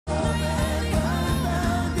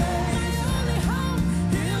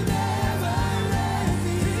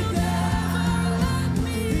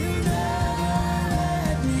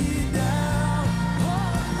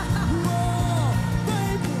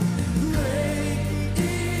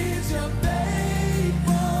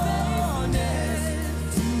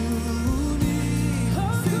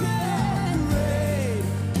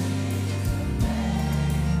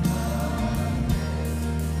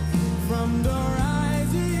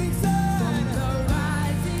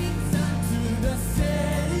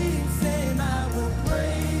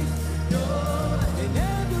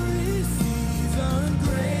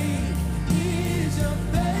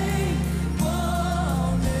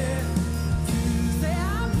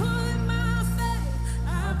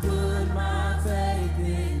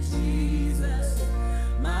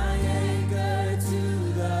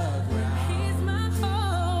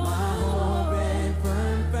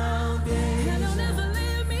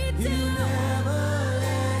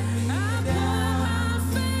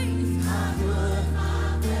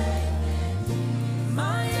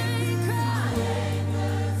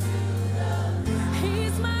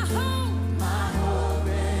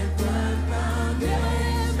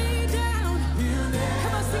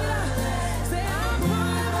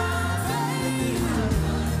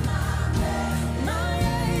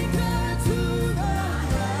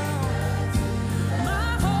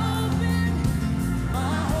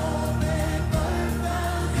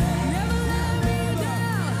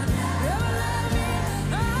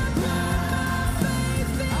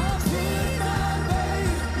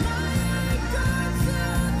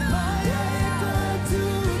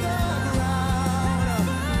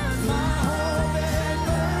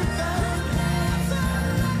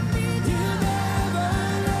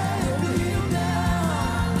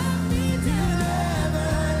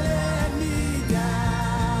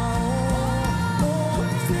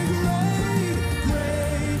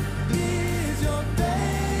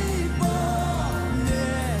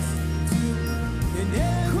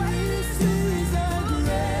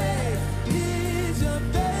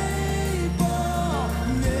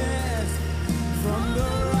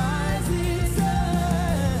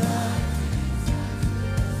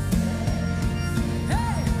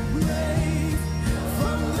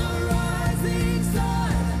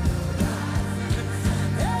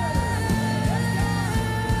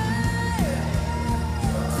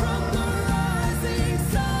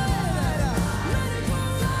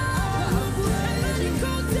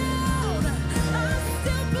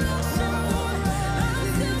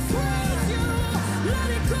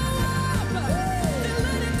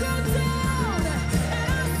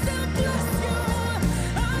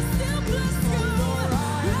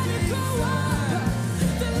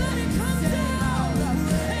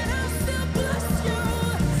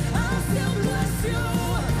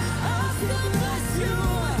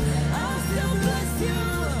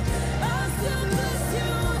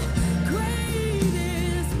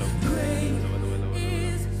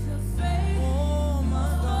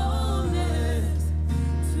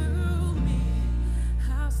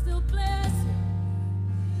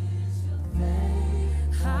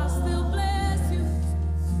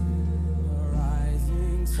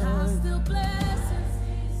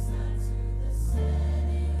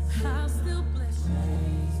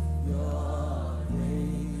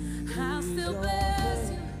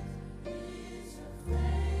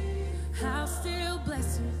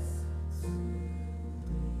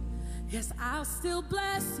I'll still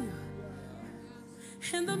bless you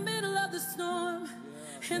in the middle of the storm,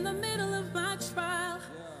 in the middle of my trial.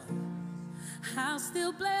 I'll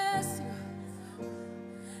still bless you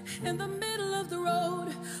in the middle of the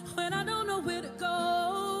road when I don't know where to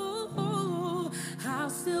go.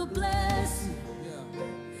 I'll still bless you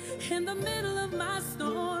in the middle of my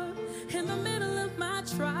storm, in the middle of my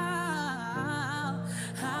trial.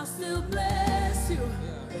 I'll still bless you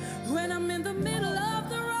when I'm in the middle of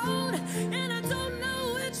the road and I don't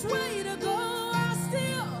know which way to go. I'll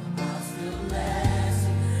still bless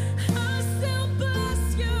you. I'll still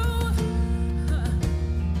bless you.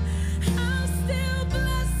 I'll still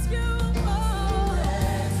bless you. Oh,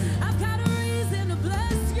 I've got a reason to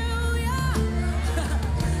bless you, yeah.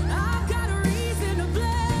 I've got a reason to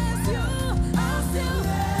bless you. I've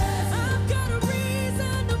got a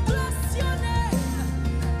reason to bless your name.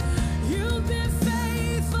 You've been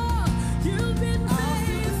faithful. You've been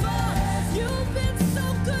faithful. You've been so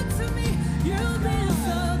good to me. You've been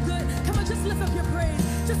so good. Come on, just lift up your praise.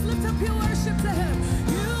 Just lift up your worship to him.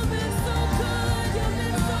 You've been so good. You've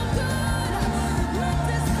been so good. Let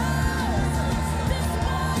this house, this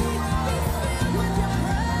body be filled with your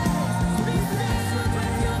praise. Be filled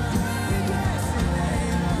with your praise.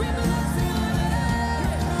 We bless your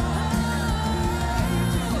name.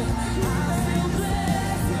 I'll still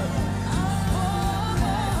bless you. I'll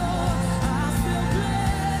still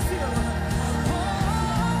bless you.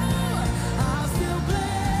 I'll still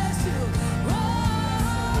bless you.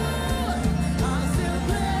 I'll still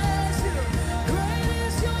bless you. Great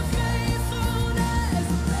is your faithfulness.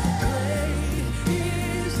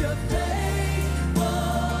 Great is your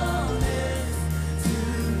faithfulness to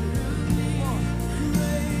me.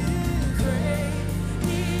 Great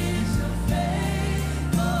is your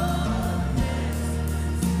faithfulness.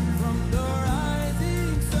 From the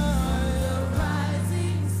rising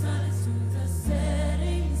sun to the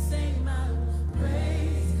setting sun, I will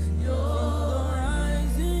praise your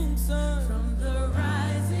rising sun. From the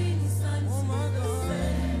rising sun to the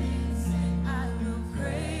setting sun, I will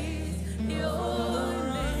praise your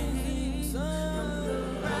name. From the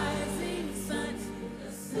rising sun to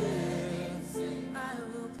the setting sun, I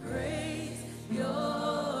will praise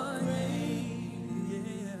your name.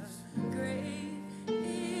 Great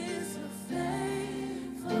is your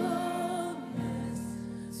faithfulness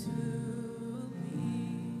to me.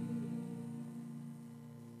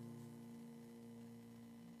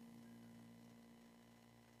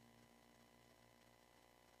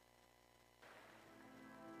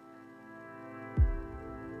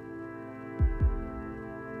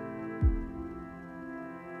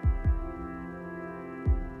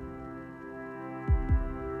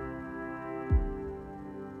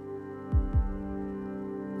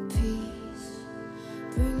 Peace,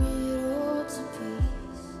 bring it all to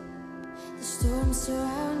peace. The storm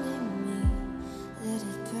surrounding me, let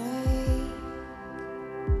it break.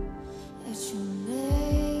 At your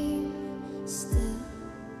name, still,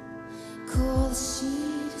 call the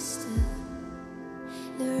sea to still,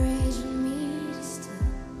 the raging me to still,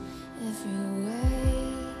 every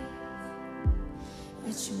wave.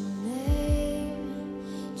 At your name,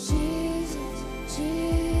 Jesus,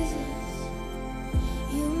 Jesus.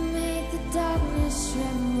 You make the darkness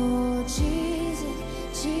tremble, Jesus,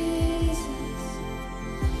 Jesus.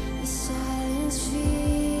 You silence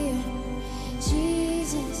fear,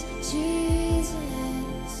 Jesus,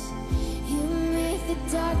 Jesus. You make the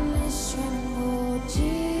darkness tremble,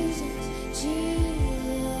 Jesus, Jesus.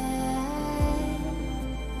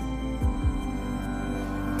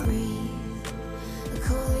 Breathe,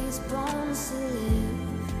 call these bones to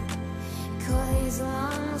live, call these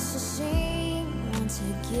lungs to sing once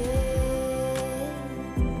again.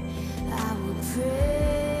 I will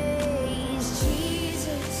praise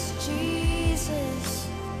Jesus, Jesus.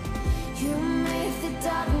 You make the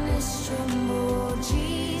darkness tremble,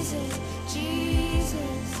 Jesus,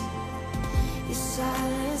 Jesus. You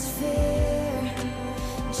silence fear,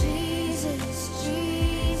 Jesus,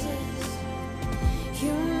 Jesus.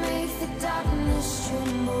 You make the darkness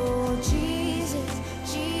tremble, Jesus,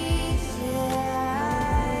 Jesus.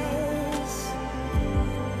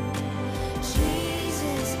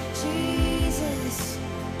 Jesus, Jesus.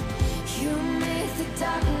 You make the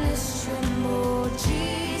darkness tremble,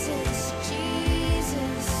 Jesus,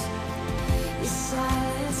 Jesus. You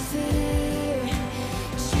silence fear,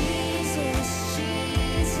 Jesus,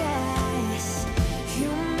 Jesus. You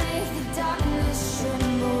make the darkness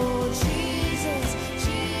tremble, Jesus,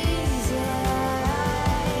 Jesus.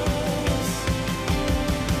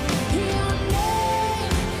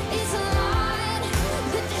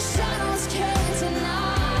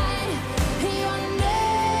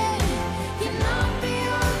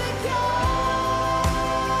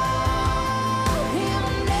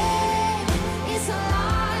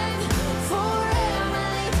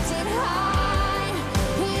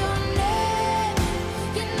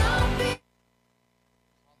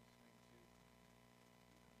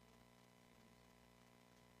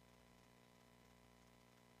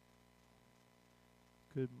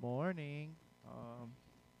 Good morning. Okay,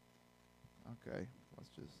 let's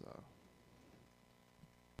just.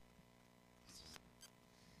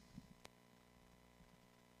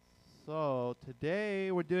 So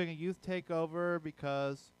today we're doing a youth takeover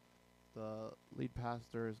because the lead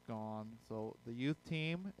pastor is gone. So the youth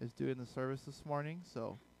team is doing the service this morning.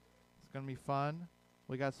 So it's gonna be fun.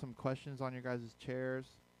 We got some questions on your guys' chairs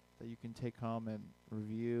that you can take home and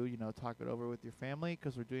review. You know, talk it over with your family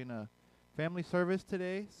because we're doing a family service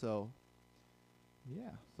today. So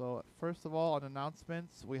yeah. So first of all, on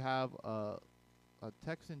announcements, we have a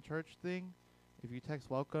text in church thing. If you text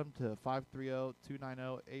welcome to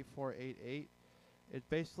 530-290-8488, it's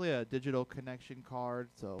basically a digital connection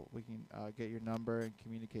card, so we can get your number and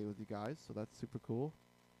communicate with you guys. So that's super cool.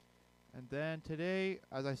 And then today,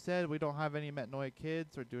 as I said, we don't have any Metanoia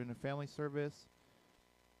kids. We're doing a family service.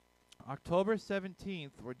 October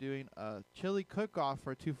 17th, we're doing a chili cook-off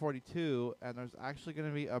for 242, and there's actually going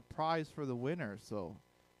to be a prize for the winner. So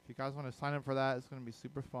if you guys want to sign up for that, it's going to be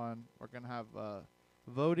super fun. We're going to have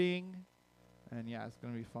voting, and yeah, it's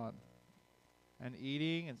going to be fun. And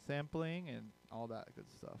eating and sampling and all that good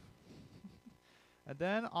stuff. And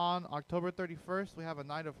then on October 31st, we have a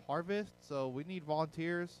night of harvest. So we need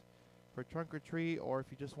volunteers for trunk or treat, or if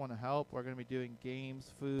you just want to help, we're going to be doing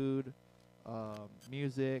games, food,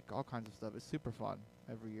 music, all kinds of stuff. It's super fun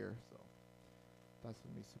every year, so that's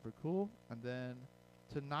gonna be super cool. And then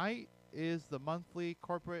tonight is the monthly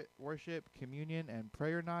corporate worship, communion, and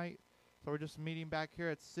prayer night. So we're just meeting back here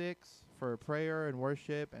at 6 for prayer and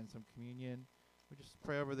worship and some communion. We just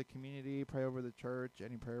pray over the community, pray over the church,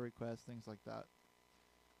 any prayer requests, things like that.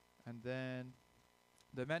 And then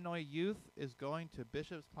the Metanoia youth is going to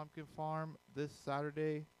Bishop's Pumpkin Farm this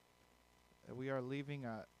Saturday. We are leaving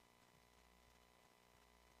at,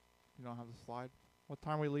 you don't have the slide? What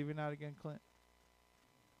time are we leaving at again, Clint?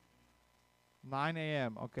 9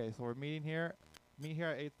 a.m. Okay, so we're meet here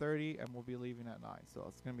at 8:30, and we'll be leaving at 9. So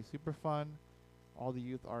it's going to be super fun. All the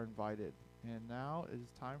youth are invited. And now it is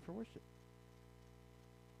time for worship.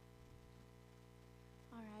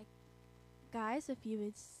 All right, guys, if you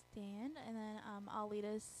would stand, and then I'll lead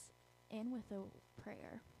us in with a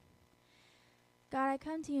prayer. God, I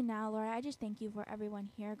come to you now, Lord. I just thank you for everyone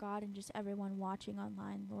here, God, and just everyone watching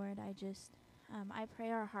online, Lord. I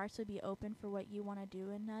pray our hearts would be open for what you want to do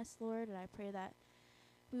in us, Lord, and I pray that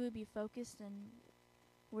we would be focused and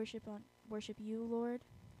worship you, Lord.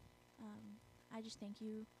 I just thank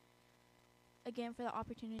you again for the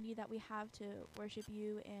opportunity that we have to worship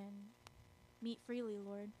you and meet freely,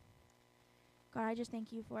 Lord. God, I just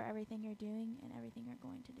thank you for everything you're doing and everything you're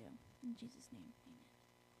going to do. In Jesus' name, amen.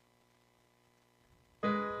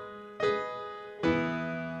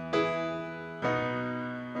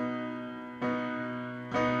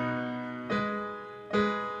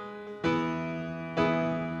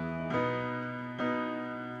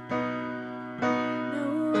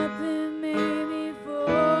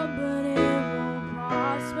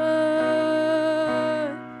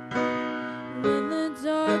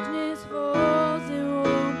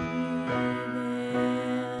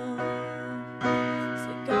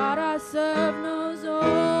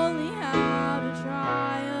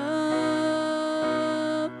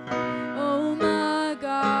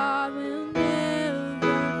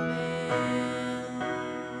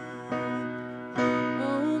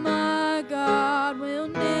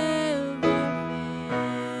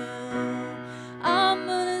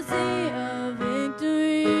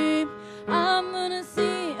 I'm gonna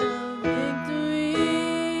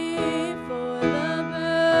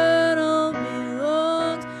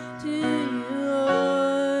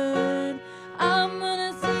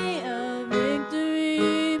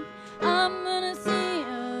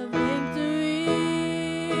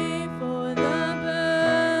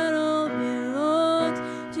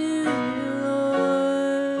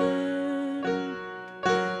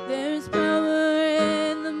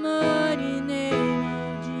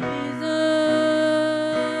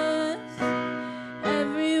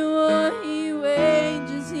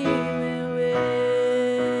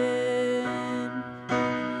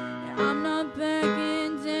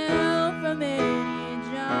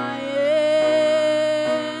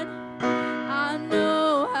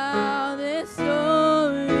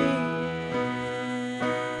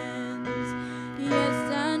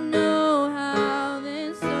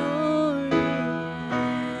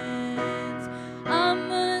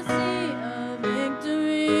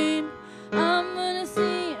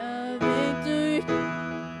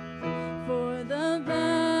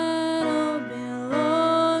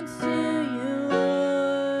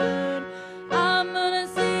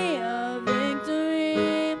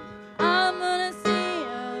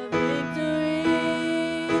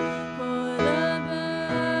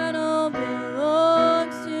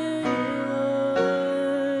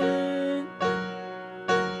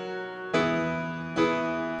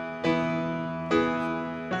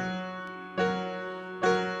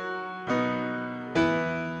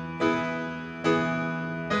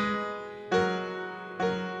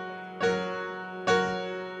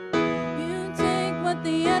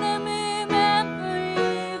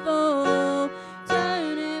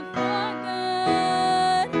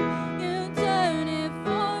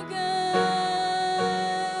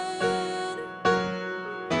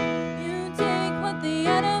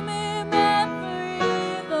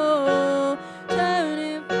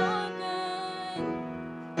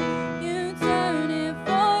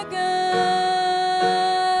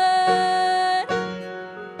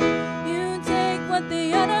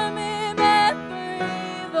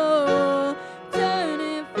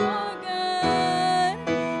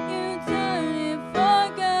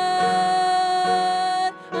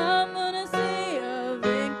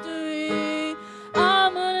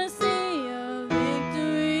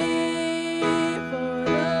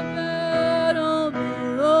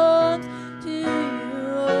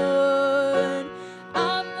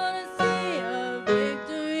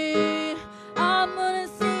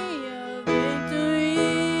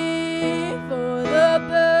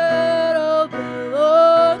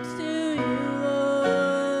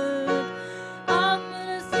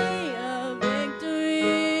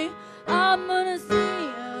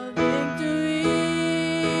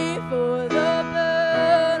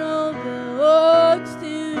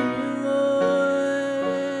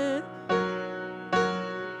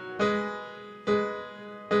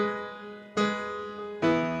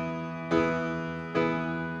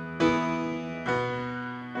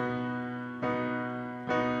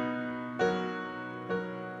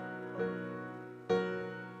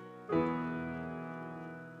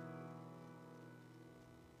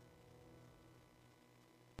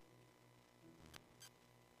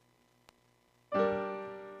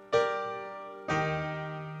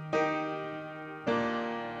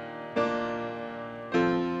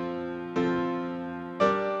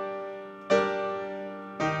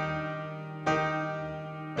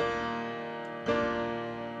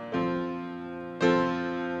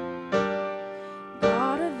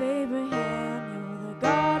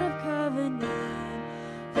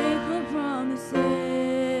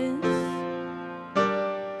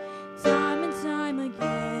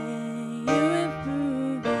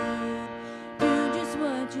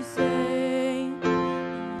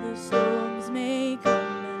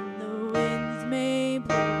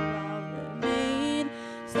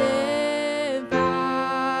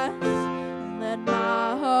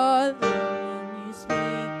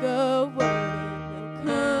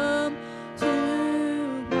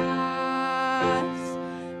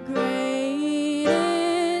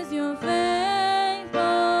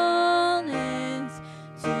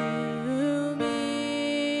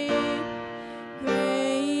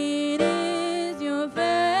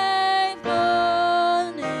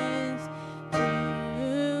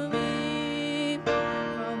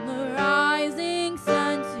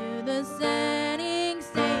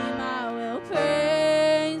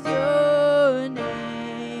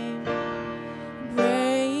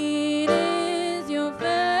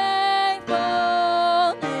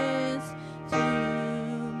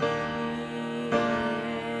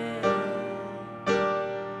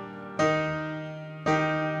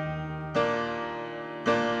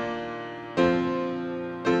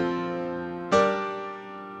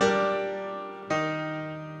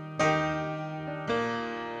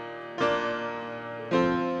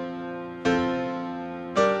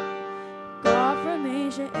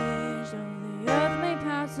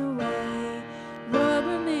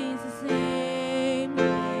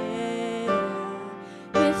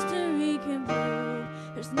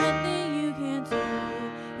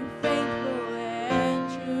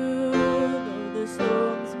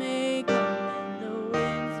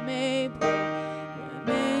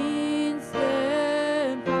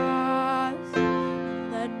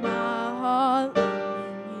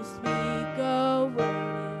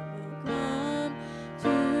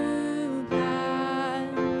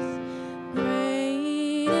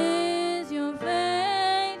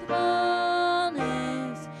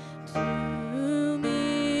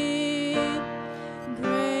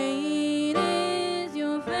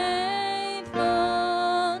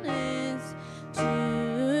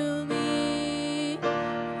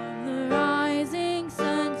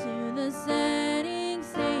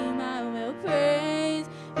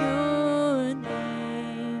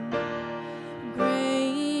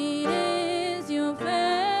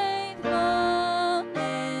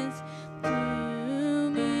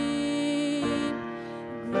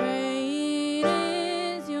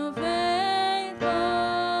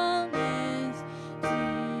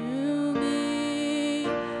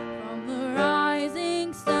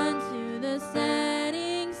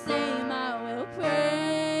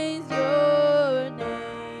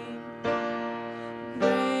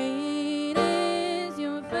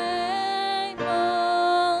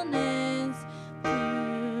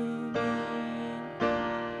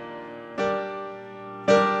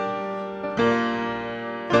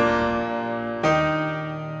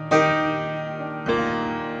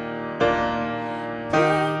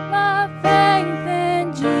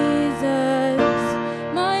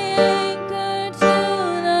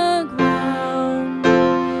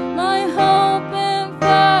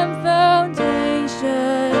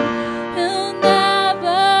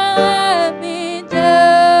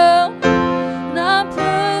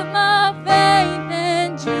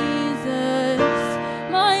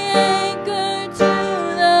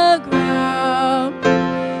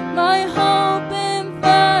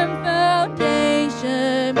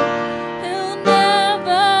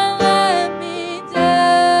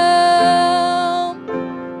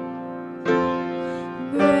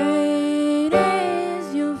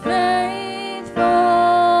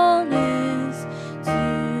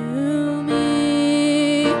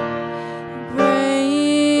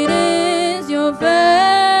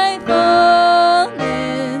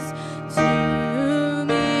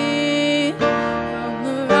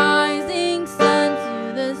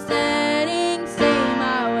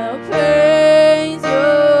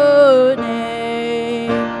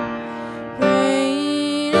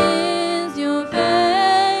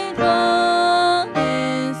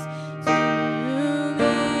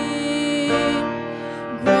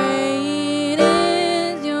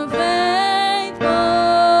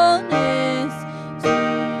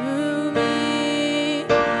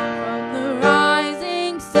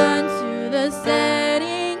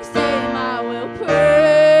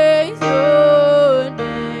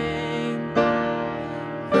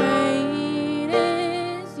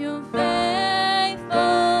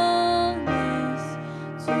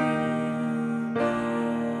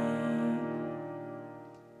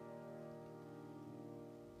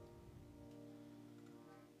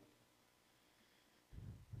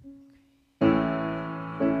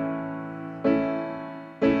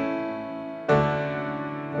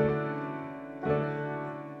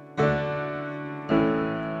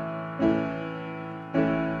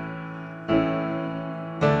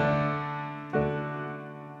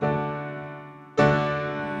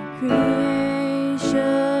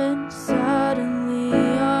Creation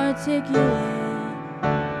suddenly articulate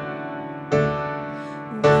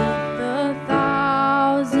with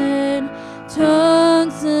 1,000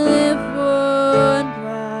 tongues to lift one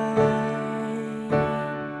cry.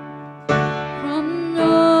 From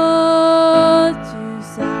north to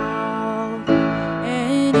south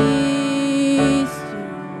and east to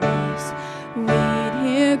west, we'd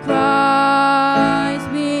hear Christ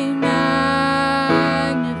be magnified.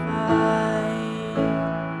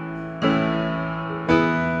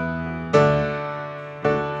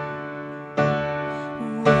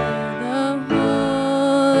 Were the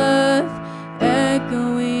whole earth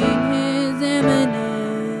echoing His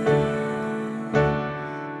eminence,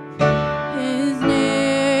 His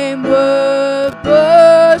name would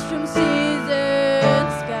burst from seas and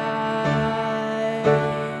skies,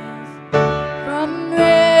 from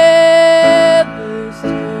rivers to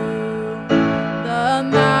the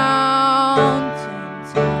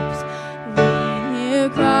mountain tops. We hear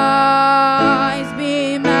Christ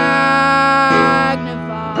be magnified.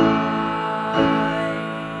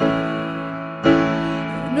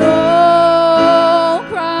 And oh,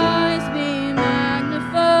 Christ be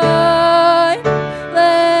magnified.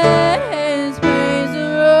 Let His praise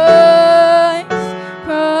arise.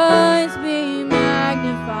 Christ be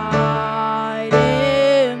magnified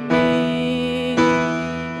in me.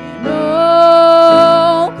 And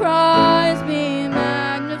oh, Christ be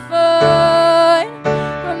magnified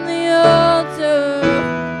from the altar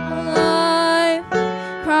of life.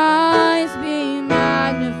 Christ be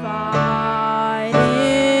magnified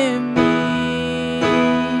in me.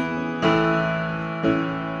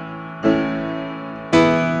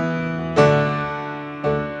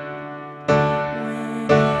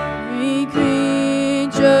 When every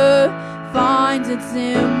creature finds its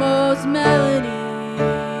inmost melody,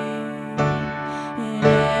 and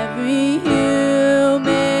every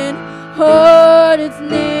human heart its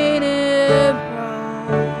native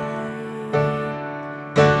pride,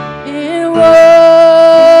 in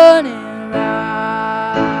one enraptured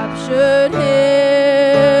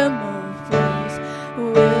hymn of praise,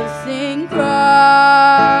 we'll sing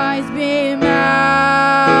Christ be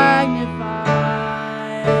magnified.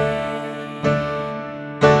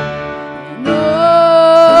 And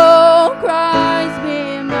oh, Christ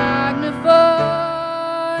be magnified.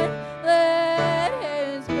 Let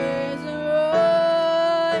His praise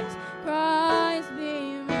arise. Christ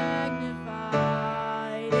be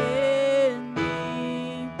magnified in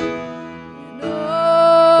me. And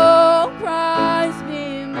oh, Christ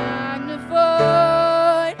be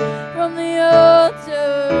magnified from the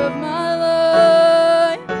altar of my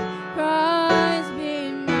life. Christ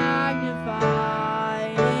be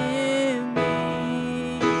magnified in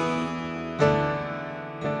me.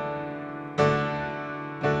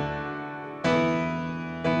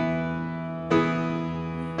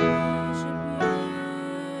 We worship you.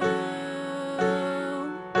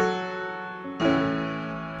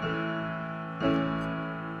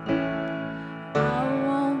 I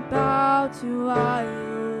won't bow to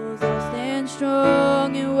idols. I'll stand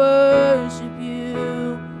strong and worship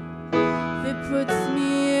you. If it puts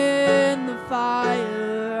me in the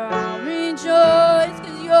fire, I'll rejoice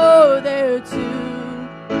 'cause you're there too.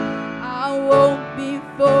 I won't be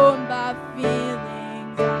formed by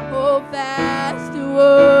feelings. I hold fast to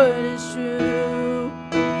what is true.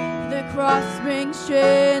 The cross brings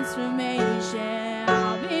transformation.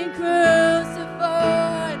 I'll be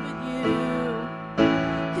crucified with you.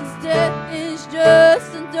 'Cause death is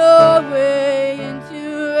just a doorway into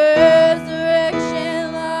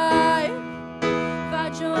resurrection life. If I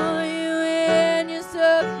join you in your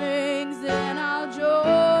sufferings, then I'll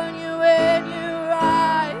join you when you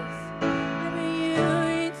rise. Maybe you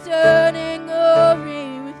return in glory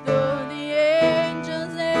with all the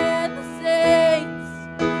angels and the saints.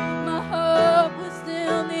 My heart will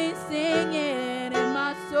still be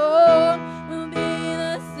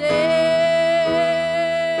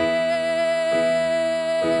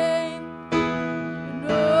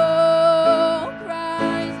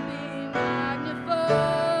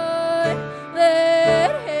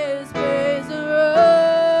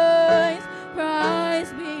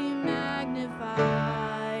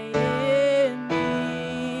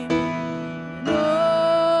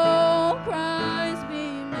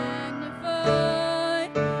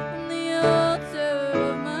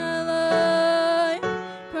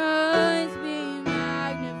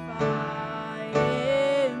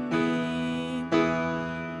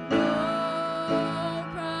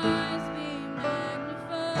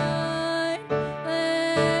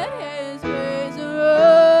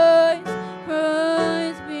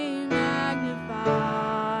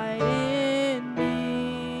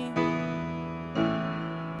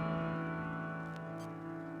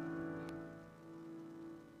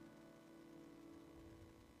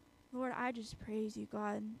Lord, I just praise you,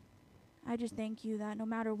 God. I just thank you that no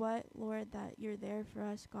matter what, Lord, that you're there for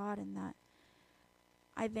us, God, and that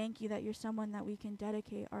I thank you that you're someone that we can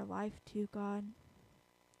dedicate our life to, God.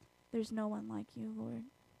 There's no one like you, Lord.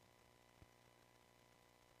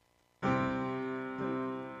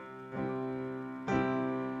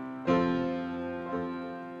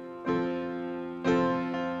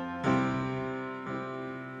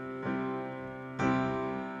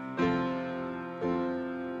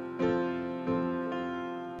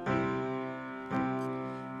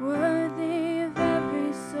 Worthy of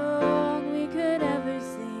every song we could ever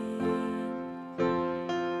sing.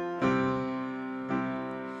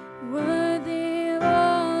 Worthy of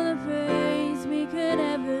all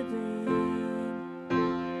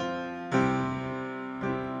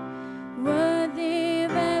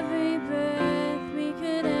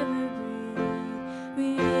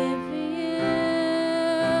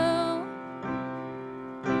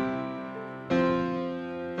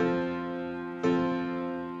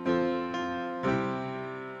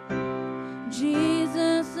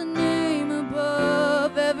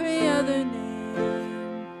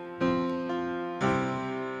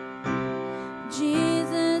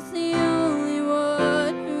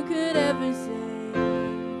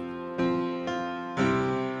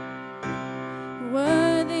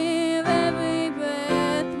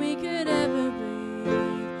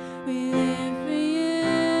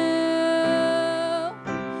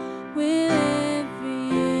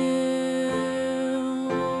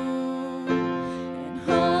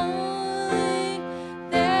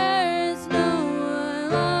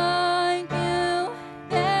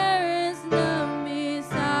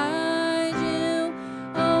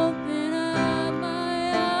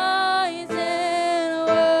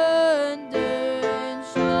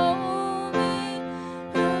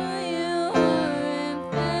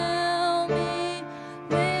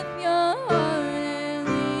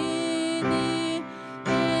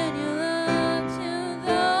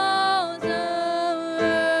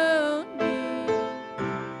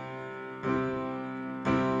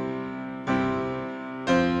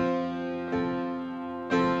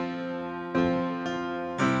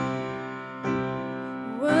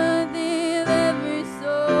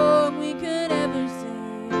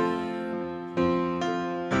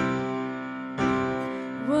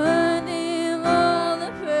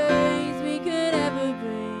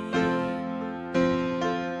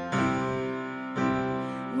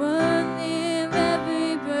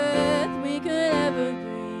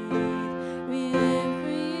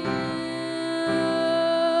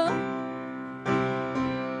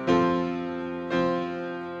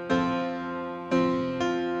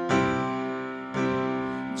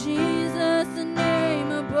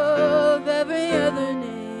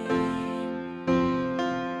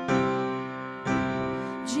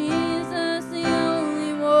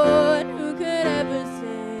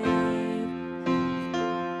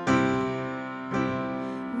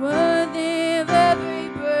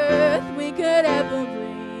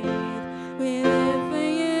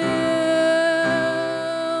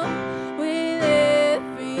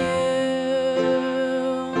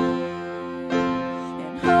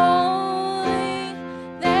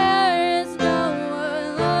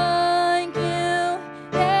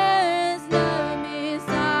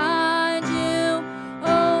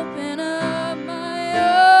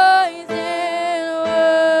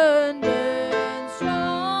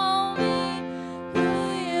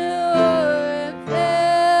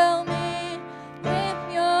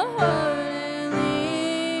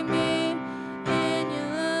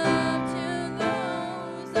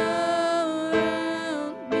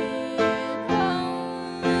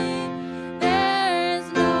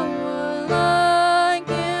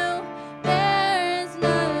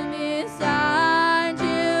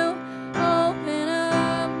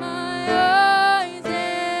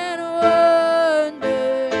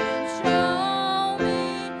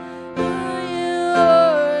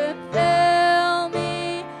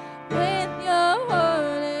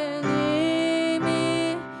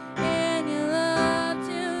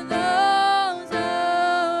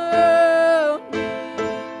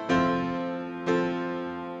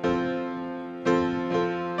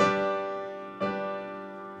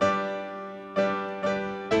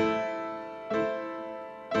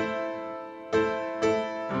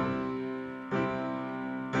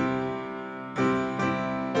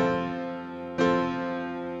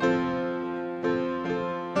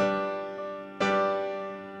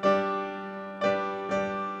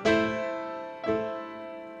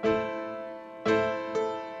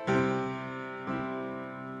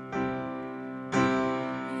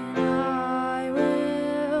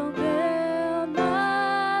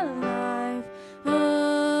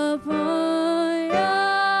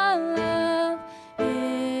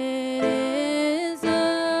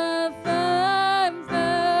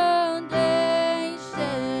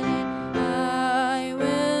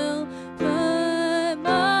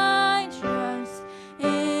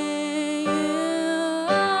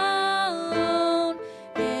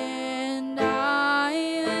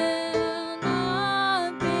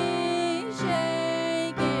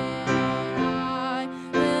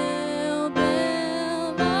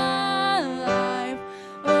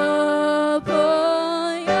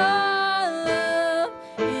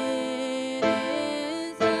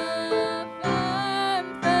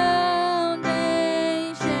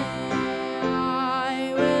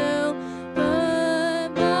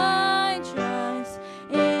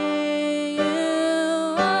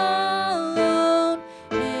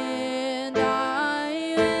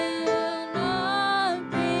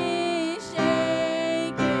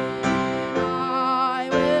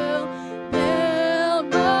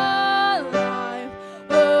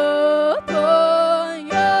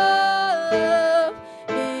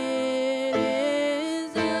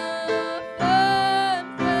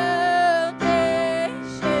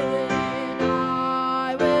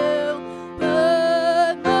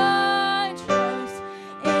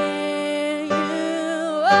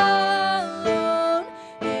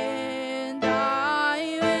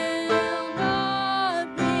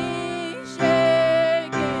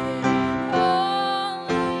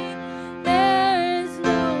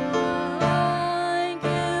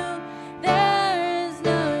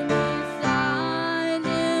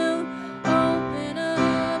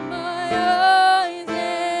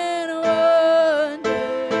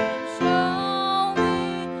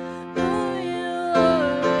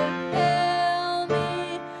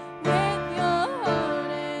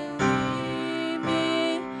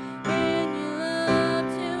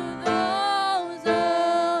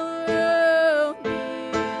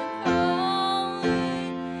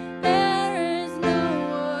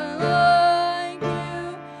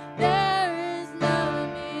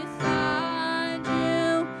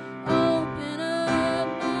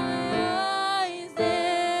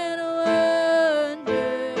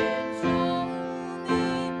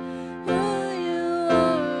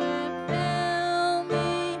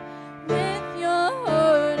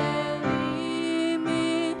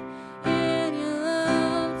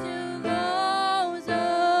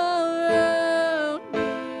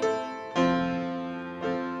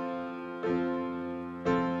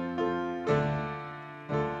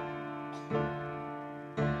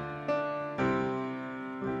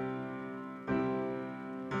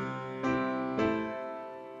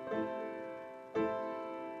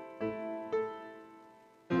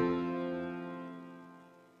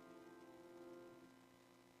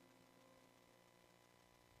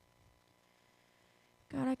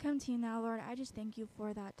God, I come to you now, Lord. I just thank you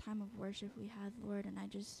for that time of worship we had, Lord, and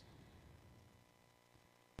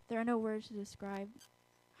there are no words to describe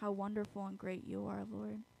how wonderful and great you are,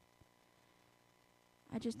 Lord.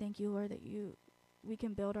 I just thank you, Lord, that we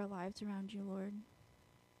can build our lives around you, Lord.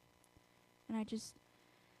 And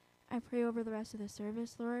I pray over the rest of the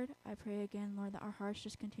service, Lord. I pray again, Lord, that our hearts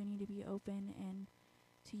just continue to be open and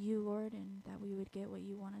to you, Lord, and that we would get what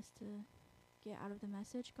you want us to get out of the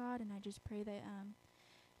message, God. And I just pray that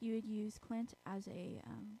you would use Clint as a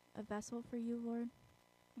vessel for you, Lord.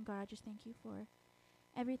 And God, I just thank you for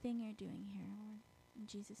everything you're doing here, Lord. In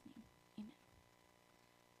Jesus' name,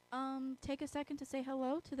 amen. Take a second to say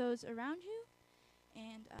hello to those around you,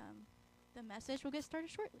 and the message will get started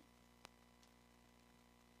shortly.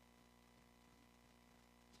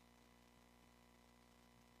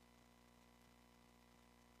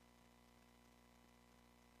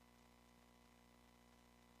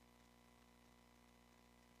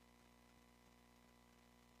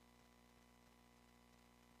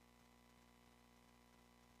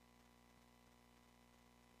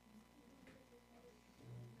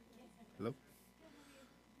 Hello?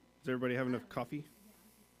 Does everybody have enough coffee?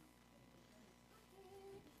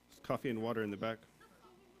 There's coffee and water in the back.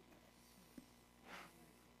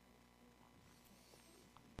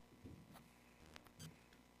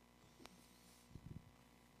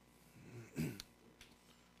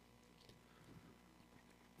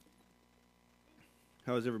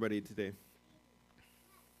 How is everybody today?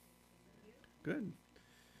 Good.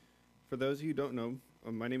 For those of you who don't know,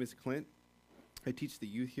 my name is Clint. I teach the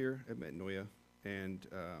youth here at Metanoia, and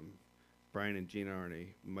Brian and Gina are on a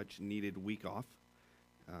much-needed week off.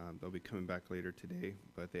 They'll be coming back later today,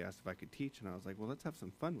 but they asked if I could teach, and I was like, well, let's have some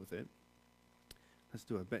fun with it. Let's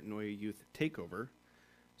do a Metanoia youth takeover.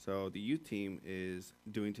 So the youth team is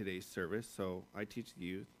doing today's service, so I teach the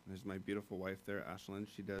youth. There's my beautiful wife there, Ashlyn.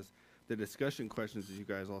 She does the discussion questions that you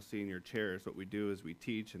guys all see in your chairs. What we do is we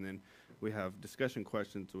teach, and then we have discussion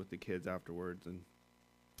questions with the kids afterwards, and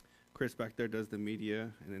Chris back there does the media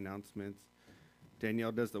and announcements.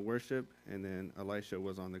 Danielle does the worship, and then Elisha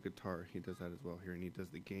was on the guitar. He does that as well here, and he does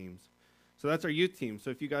the games. So that's our youth team. So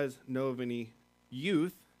if you guys know of any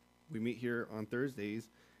youth, we meet here on Thursdays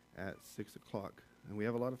at 6 o'clock, and we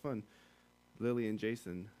have a lot of fun. Lily and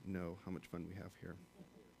Jason know how much fun we have here.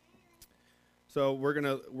 So we're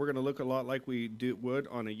gonna look a lot like we would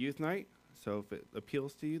on a youth night. So if it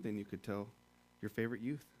appeals to you, then you could tell your favorite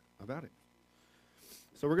youth about it.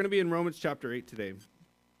 So we're going to be in Romans chapter 8 today,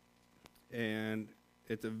 and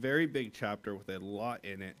it's a very big chapter with a lot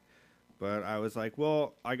in it, but I was like,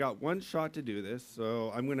 well, I got one shot to do this,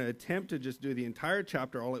 so I'm going to attempt to just do the entire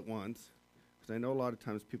chapter all at once, because I know a lot of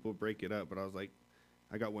times people break it up, but I was like,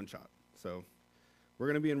 I got one shot. So we're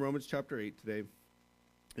going to be in Romans chapter 8 today.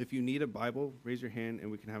 If you need a Bible, raise your hand,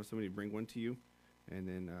 and we can have somebody bring one to you, and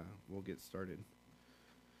then we'll get started.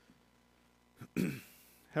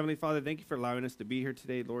 Heavenly Father, thank you for allowing us to be here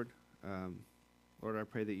today, Lord. Lord, I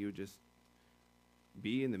pray that you would just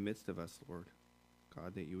be in the midst of us, Lord.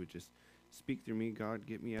 God, that you would just speak through me, God.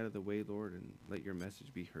 Get me out of the way, Lord, and let your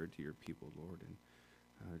message be heard to your people, Lord. And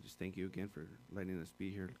just thank you again for letting us be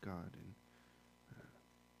here, God. And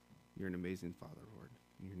you're an amazing Father, Lord.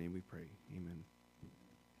 In your name we pray. Amen.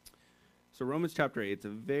 So Romans chapter 8, it's a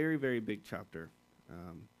very, very big chapter.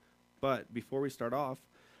 But before we start off,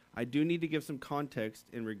 I do need to give some context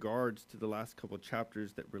in regards to the last couple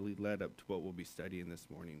chapters that really led up to what we'll be studying this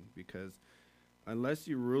morning, because unless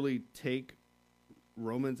you really take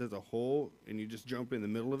Romans as a whole and you just jump in the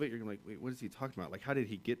middle of it, you're gonna like, wait, what is he talking about? Like, how did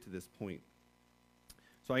he get to this point?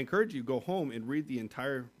 So I encourage you, go home and read the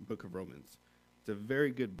entire book of Romans. It's a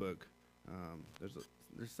very good book. There's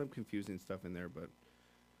some confusing stuff in there, but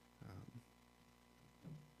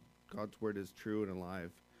God's word is true and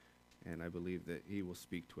alive. And I believe that he will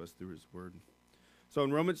speak to us through his word. So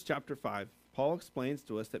in Romans chapter 5, Paul explains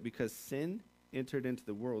to us that because sin entered into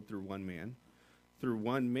the world through one man,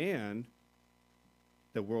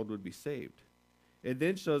 the world would be saved. It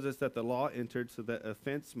then shows us that the law entered so that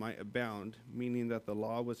offense might abound, meaning that the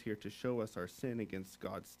law was here to show us our sin against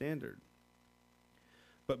God's standard.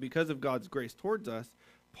 But because of God's grace towards us,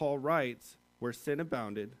 Paul writes, where sin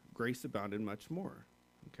abounded, grace abounded much more.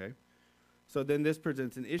 Okay? So then this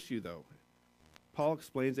presents an issue, though. Paul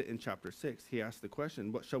explains it in chapter 6. He asks the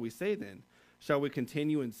question, what shall we say then? Shall we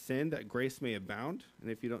continue in sin that grace may abound?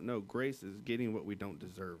 And if you don't know, grace is getting what we don't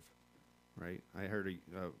deserve, right? I heard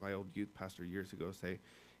my old youth pastor years ago say,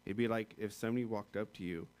 it'd be like if somebody walked up to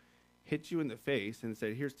you, hit you in the face, and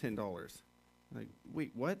said, here's $10. Like,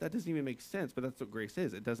 wait, what? That doesn't even make sense, but that's what grace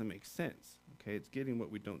is. It doesn't make sense, okay? It's getting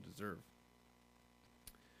what we don't deserve.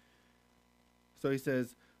 So he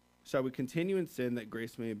says, shall we continue in sin that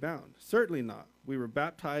grace may abound? Certainly not. We were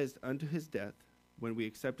baptized unto his death when we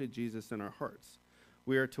accepted Jesus in our hearts.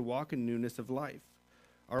 We are to walk in newness of life.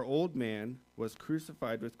 Our old man was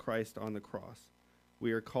crucified with Christ on the cross.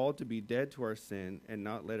 We are called to be dead to our sin and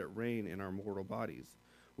not let it reign in our mortal bodies.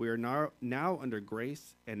 We are now under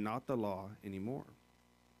grace and not the law anymore.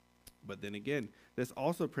 But then again, this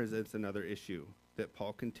also presents another issue that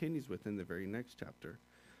Paul continues with in the very next chapter.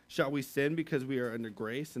 Shall we sin because we are under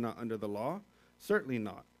grace and not under the law? Certainly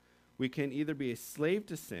not. We can either be a slave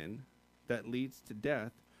to sin that leads to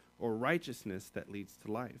death or righteousness that leads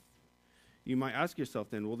to life. You might ask yourself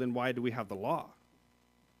then, well, then why do we have the law?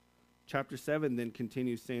 Chapter 7 then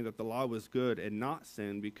continues saying that the law was good and not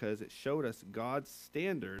sin because it showed us God's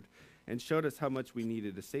standard and showed us how much we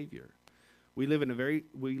needed a Savior. We live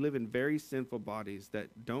in very sinful bodies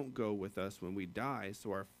that don't go with us when we die,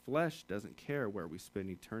 so our flesh doesn't care where we spend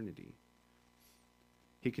eternity.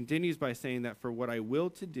 He continues by saying that for what I will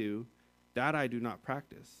to do, that I do not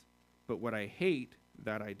practice, but what I hate,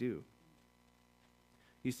 that I do.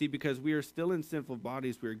 You see, because we are still in sinful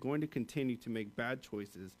bodies, we are going to continue to make bad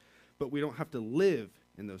choices, but we don't have to live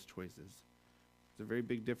in those choices. It's a very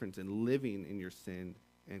big difference in living in your sin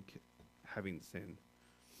and having sin.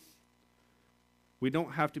 We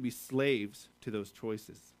don't have to be slaves to those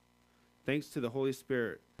choices. Thanks to the Holy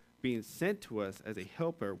Spirit being sent to us as a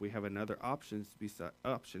helper, we have another option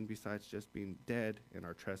besides just being dead in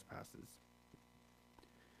our trespasses.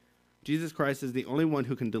 Jesus Christ is the only one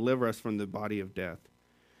who can deliver us from the body of death.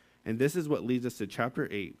 And this is what leads us to chapter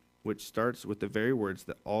 8, which starts with the very words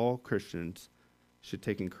that all Christians should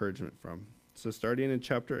take encouragement from. So starting in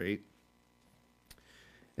chapter 8,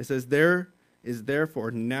 it says, there is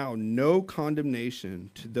therefore now no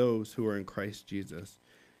condemnation to those who are in Christ Jesus.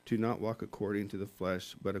 Do not walk according to the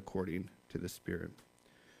flesh, but according to the Spirit.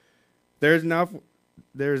 There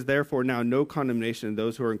is therefore now no condemnation to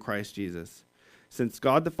those who are in Christ Jesus. Since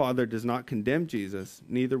God the Father does not condemn Jesus,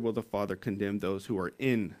 neither will the Father condemn those who are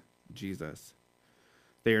in Jesus.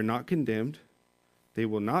 They are not condemned, they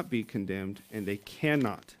will not be condemned, and they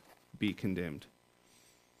cannot be condemned.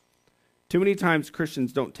 Too many times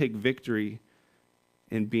Christians don't take victory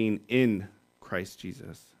in being in Christ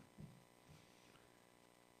Jesus.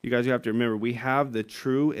 You guys, you have to remember, we have the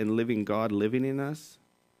true and living God living in us,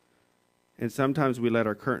 and sometimes we let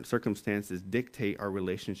our current circumstances dictate our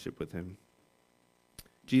relationship with him.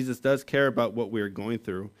 Jesus does care about what we are going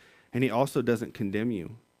through, and he also doesn't condemn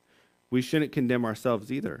you. We shouldn't condemn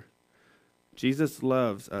ourselves either. Jesus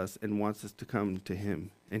loves us and wants us to come to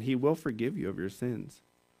him, and he will forgive you of your sins.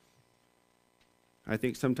 I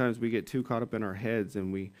think sometimes we get too caught up in our heads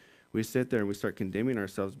and we sit there and we start condemning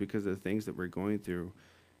ourselves because of the things that we're going through.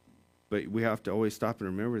 But we have to always stop and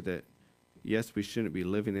remember that, yes, we shouldn't be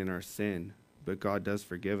living in our sin, but God does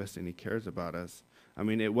forgive us and he cares about us. I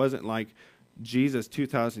mean, it wasn't like Jesus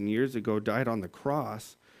 2,000 years ago died on the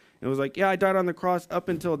cross. It was like, yeah, I died on the cross up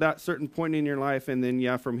until that certain point in your life, and then,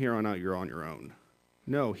 yeah, from here on out, you're on your own.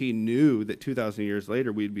 No, he knew that 2,000 years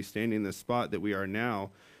later, we'd be standing in the spot that we are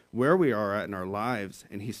now, where we are at in our lives,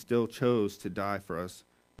 and he still chose to die for us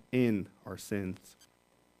in our sins.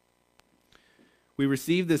 We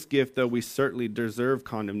receive this gift, though we certainly deserve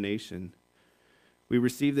condemnation. We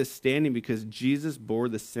receive this standing because Jesus bore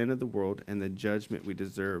the sin of the world and the judgment we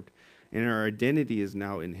deserved, and our identity is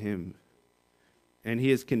now in him. And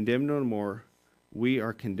he is condemned no more. We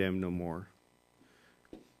are condemned no more.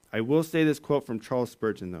 I will say this quote from Charles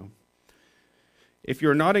Spurgeon, though. If you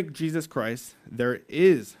are not in Jesus Christ, there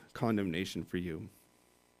is condemnation for you.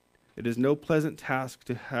 It is no pleasant task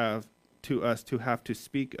to have to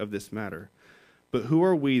speak of this matter. But who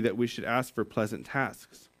are we that we should ask for pleasant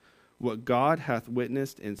tasks? What God hath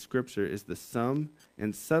witnessed in Scripture is the sum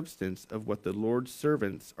and substance of what the Lord's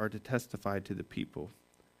servants are to testify to the people.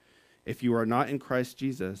 If you are not in Christ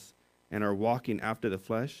Jesus and are walking after the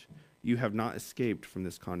flesh, you have not escaped from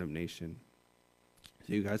this condemnation.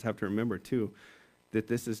 So you guys have to remember, too, that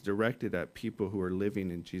this is directed at people who are living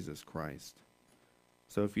in Jesus Christ.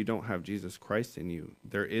 So if you don't have Jesus Christ in you,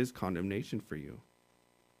 there is condemnation for you.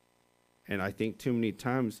 And I think too many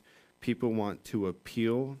times people want to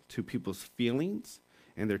appeal to people's feelings,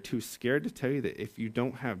 and they're too scared to tell you that if you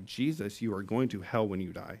don't have Jesus, you are going to hell when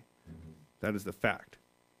you die. That is the fact.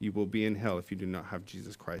 You will be in hell if you do not have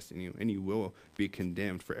Jesus Christ in you, and you will be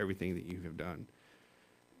condemned for everything that you have done.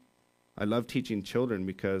 I love teaching children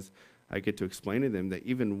because I get to explain to them that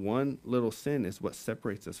even one little sin is what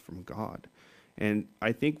separates us from God. And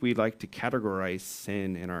I think we like to categorize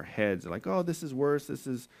sin in our heads, like, oh, this is worse, this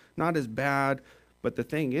is not as bad. But the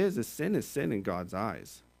thing is sin in God's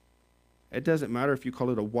eyes. It doesn't matter if you call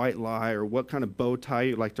it a white lie or what kind of bow tie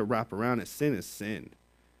you like to wrap around it. Sin is sin.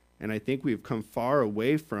 And I think we've come far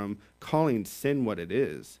away from calling sin what it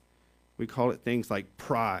is. We call it things like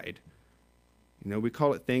pride. We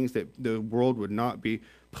call it things that the world would not be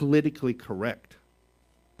politically correct.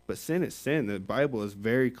 But sin is sin. The Bible is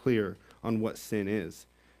very clear on what sin is.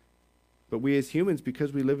 But we as humans,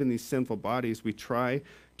 because we live in these sinful bodies, we try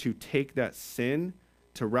to take that sin,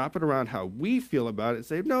 to wrap it around how we feel about it, and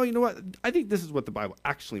say, no, you know what? I think this is what the Bible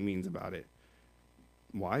actually means about it.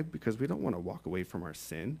 Why? Because we don't want to walk away from our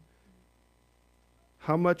sin.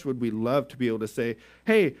 How much would we love to be able to say,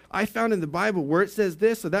 hey, I found in the Bible where it says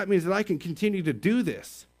this, so that means that I can continue to do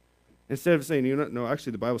this. Instead of saying, no,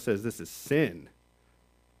 actually the Bible says this is sin.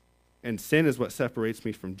 And sin is what separates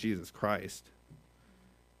me from Jesus Christ.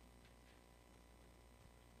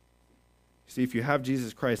 See, if you have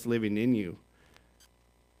Jesus Christ living in you,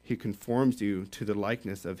 he conforms you to the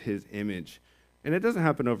likeness of his image. And it doesn't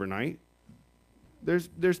happen overnight.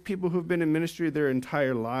 There's people who've been in ministry their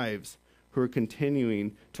entire lives who are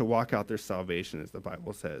continuing to walk out their salvation, as the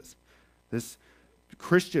Bible says. This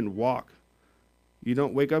Christian walk. You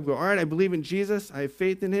don't wake up and go, all right, I believe in Jesus, I have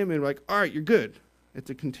faith in him, and like, all right, you're good. It's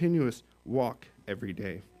a continuous walk every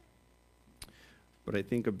day. But I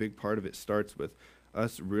think a big part of it starts with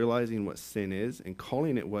us realizing what sin is and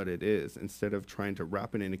calling it what it is instead of trying to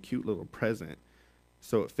wrap it in a cute little present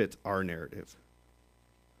so it fits our narrative.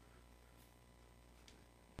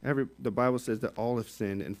 The Bible says that all have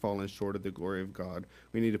sinned and fallen short of the glory of God.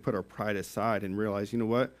 We need to put our pride aside and realize, you know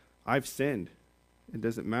what? I've sinned. It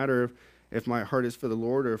doesn't matter if my heart is for the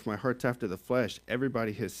Lord or if my heart's after the flesh.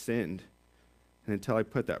 Everybody has sinned. And until I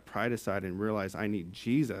put that pride aside and realize I need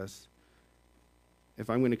Jesus, if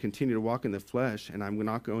I'm going to continue to walk in the flesh and I'm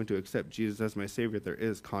not going to accept Jesus as my Savior, there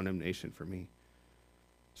is condemnation for me.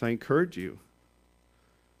 So I encourage you,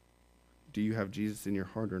 do you have Jesus in your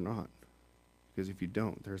heart or not? Because if you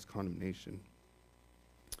don't, there's condemnation.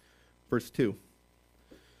 Verse 2.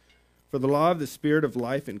 For the law of the Spirit of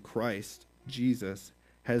life in Christ Jesus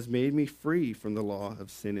has made me free from the law of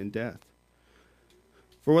sin and death.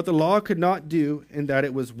 For what the law could not do, in that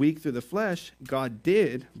it was weak through the flesh, God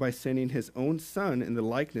did by sending his own Son in the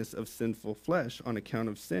likeness of sinful flesh on account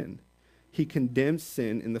of sin. He condemned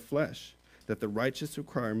sin in the flesh, that the righteous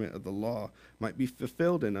requirement of the law might be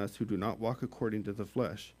fulfilled in us who do not walk according to the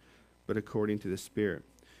flesh, but according to the Spirit.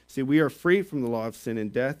 See, we are free from the law of sin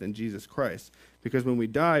and death in Jesus Christ, because when we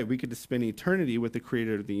die, we get to spend eternity with the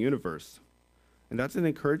Creator of the universe. And that's an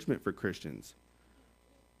encouragement for Christians.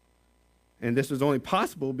 And this was only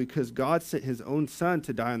possible because God sent his own Son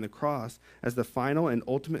to die on the cross as the final and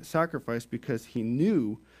ultimate sacrifice, because he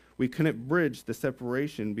knew we couldn't bridge the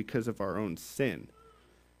separation because of our own sin.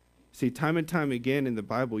 See, time and time again in the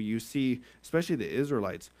Bible, you see, especially the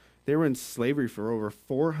Israelites, they were in slavery for over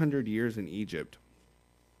 400 years in Egypt.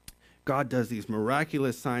 God does these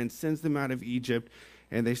miraculous signs, sends them out of Egypt,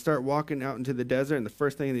 and they start walking out into the desert, and the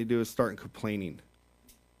first thing they do is start complaining.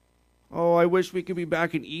 Oh, I wish we could be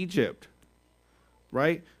back in Egypt,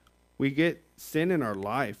 right? We get sin in our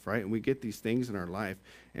life, right? And we get these things in our life.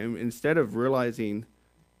 And instead of realizing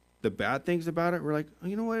the bad things about it, we're like, oh,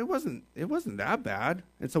 you know what, it wasn't that bad.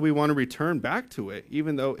 And so we want to return back to it,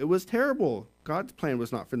 even though it was terrible. God's plan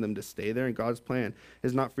was not for them to stay there, and God's plan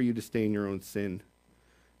is not for you to stay in your own sin.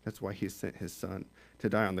 That's why he sent his Son to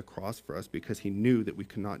die on the cross for us, because he knew that we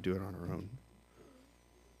could not do it on our own.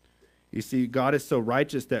 You see, God is so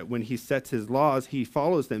righteous that when he sets his laws, he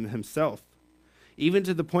follows them himself. Even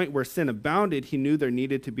to the point where sin abounded, he knew there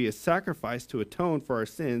needed to be a sacrifice to atone for our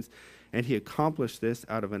sins, and he accomplished this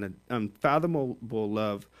out of an unfathomable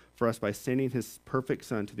love for us by sending his perfect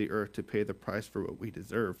Son to the earth to pay the price for what we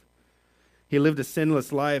deserve. He lived a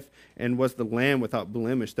sinless life and was the Lamb without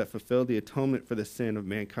blemish that fulfilled the atonement for the sin of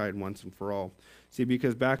mankind once and for all. See,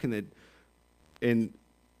 because back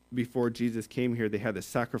before Jesus came here, they had the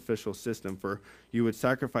sacrificial system for you would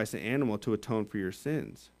sacrifice an animal to atone for your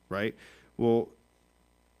sins, right? Well,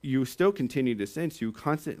 you still continue to sin, so you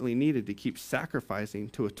constantly needed to keep sacrificing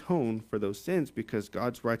to atone for those sins, because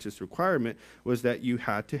God's righteous requirement was that you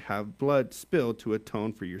had to have blood spilled to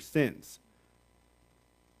atone for your sins.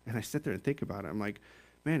 And I sit there and think about it. I'm like,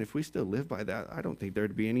 man, if we still live by that, I don't think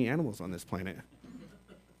there'd be any animals on this planet.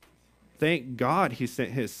 Thank God he sent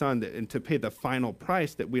his Son to pay the final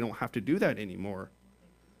price that we don't have to do that anymore.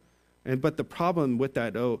 But the problem with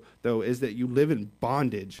that, though, is that you live in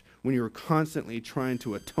bondage when you're constantly trying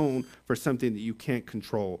to atone for something that you can't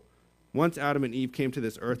control. Once Adam and Eve came to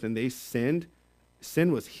this earth and they sinned,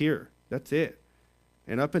 sin was here. That's it.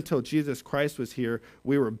 And up until Jesus Christ was here,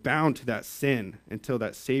 we were bound to that sin until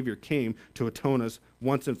that Savior came to atone us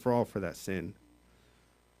once and for all for that sin.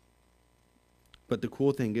 But the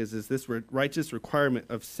cool thing is this righteous requirement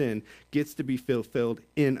of sin gets to be fulfilled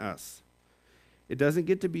in us. It doesn't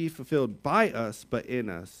get to be fulfilled by us, but in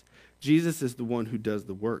us. Jesus is the one who does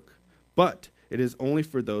the work. But it is only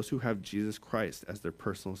for those who have Jesus Christ as their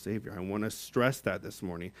personal Savior. I want to stress that this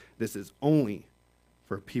morning. This is only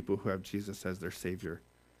for people who have Jesus as their Savior.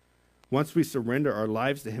 Once we surrender our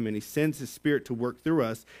lives to him and he sends his Spirit to work through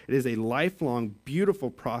us, it is a lifelong, beautiful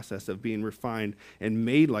process of being refined and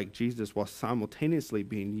made like Jesus while simultaneously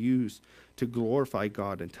being used to glorify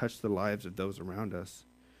God and touch the lives of those around us.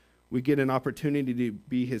 We get an opportunity to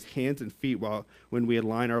be his hands and feet when we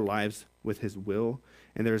align our lives with his will,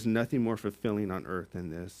 and there is nothing more fulfilling on earth than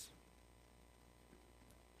this.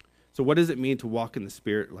 So what does it mean to walk in the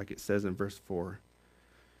Spirit, like it says in verse 4?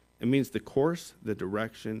 It means the course, the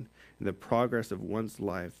direction, and the progress of one's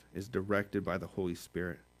life is directed by the Holy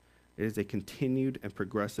Spirit. It is a continued and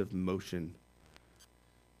progressive motion.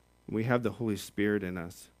 We have the Holy Spirit in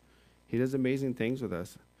us. He does amazing things with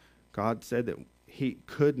us. God said that he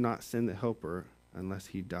could not send the helper unless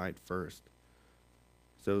he died first.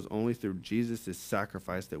 So it was only through Jesus'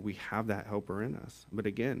 sacrifice that we have that helper in us. But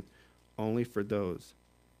again, only for those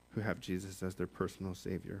who have Jesus as their personal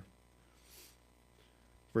Savior.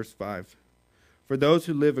 Verse 5, for those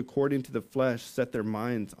who live according to the flesh set their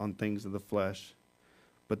minds on things of the flesh,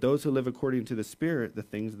 but those who live according to the Spirit, the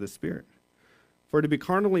things of the Spirit. For to be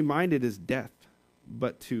carnally minded is death,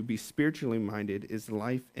 but to be spiritually minded is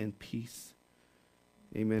life and peace.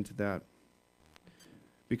 Amen to that.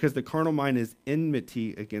 Because the carnal mind is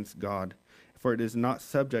enmity against God, for it is not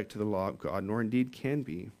subject to the law of God, nor indeed can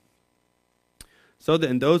be. So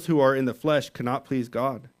then those who are in the flesh cannot please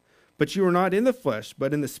God. But you are not in the flesh,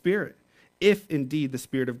 but in the Spirit, if indeed the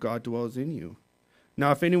Spirit of God dwells in you.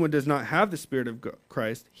 Now, if anyone does not have the Spirit of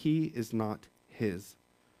Christ, he is not his.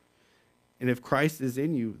 And if Christ is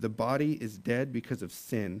in you, the body is dead because of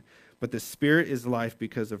sin, but the Spirit is life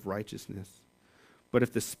because of righteousness. But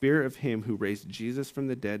if the Spirit of him who raised Jesus from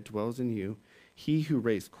the dead dwells in you, he who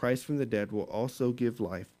raised Christ from the dead will also give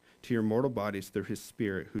life to your mortal bodies through his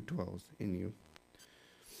Spirit who dwells in you.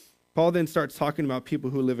 Paul then starts talking about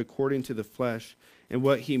people who live according to the flesh, and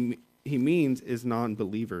what he means is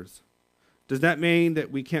non-believers. Does that mean that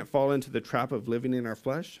we can't fall into the trap of living in our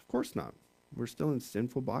flesh? Of course not. We're still in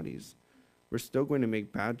sinful bodies. We're still going to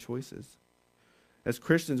make bad choices. As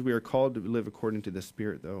Christians, we are called to live according to the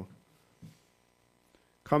Spirit, though.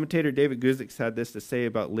 Commentator David Guzik had this to say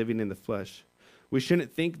about living in the flesh. We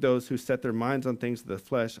shouldn't think those who set their minds on things of the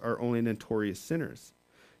flesh are only notorious sinners.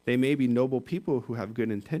 They may be noble people who have good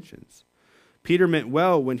intentions. Peter meant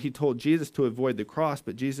well when he told Jesus to avoid the cross,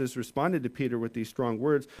 but Jesus responded to Peter with these strong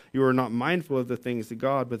words, you are not mindful of the things of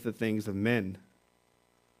God, but the things of men.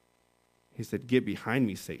 He said, get behind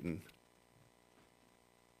me, Satan.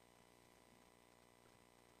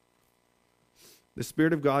 The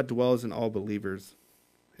Spirit of God dwells in all believers.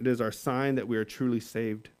 It is our sign that we are truly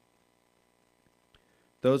saved.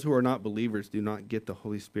 Those who are not believers do not get the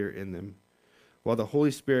Holy Spirit in them. While the Holy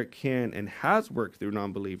Spirit can and has worked through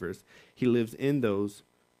non-believers, he lives in those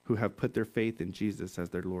who have put their faith in Jesus as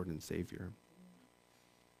their Lord and Savior.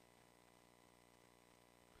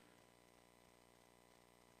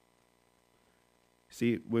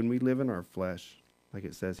 See, when we live in our flesh, like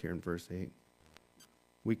it says here in verse 8,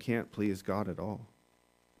 we can't please God at all.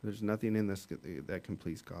 There's nothing in this that can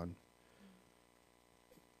please God.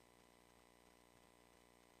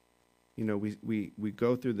 You know, we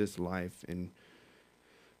go through this life, and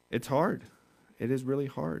it's hard. It is really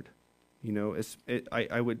hard. You know,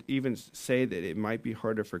 I would even say that it might be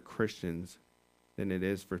harder for Christians than it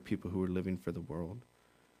is for people who are living for the world.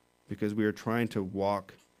 Because we are trying to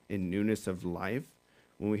walk in newness of life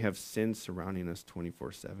when we have sin surrounding us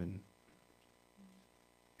 24/7.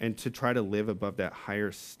 And to try to live above that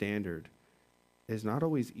higher standard is not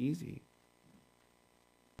always easy.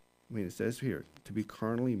 I mean, it says here, to be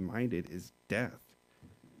carnally minded is death.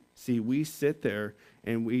 See, we sit there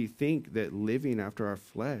and we think that living after our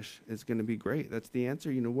flesh is going to be great. That's the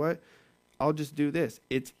answer. You know what? I'll just do this.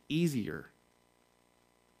 It's easier.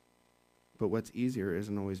 But what's easier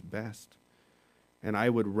isn't always best. And I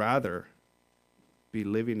would rather be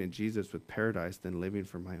living in Jesus with paradise than living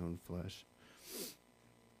for my own flesh.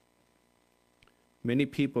 Many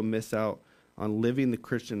people miss out on living the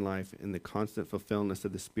Christian life in the constant fulfillment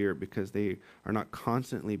of the Spirit because they are not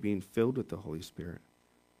constantly being filled with the Holy Spirit.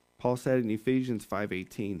 Paul said in Ephesians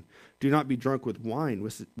 5:18, do not be drunk with wine,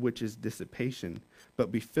 which is dissipation,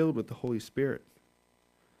 but be filled with the Holy Spirit.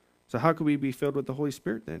 So how could we be filled with the Holy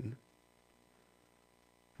Spirit then?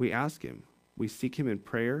 We ask him. We seek him in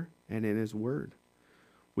prayer and in his word.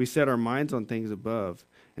 We set our minds on things above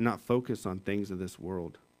and not focus on things of this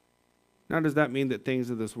world. Now, does that mean that things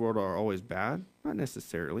of this world are always bad? Not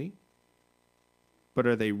necessarily. But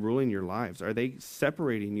are they ruling your lives? Are they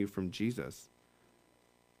separating you from Jesus?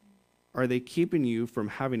 Are they keeping you from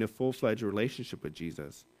having a full-fledged relationship with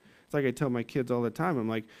Jesus? It's like I tell my kids all the time. I'm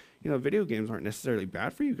like, video games aren't necessarily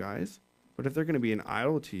bad for you guys, but if they're going to be an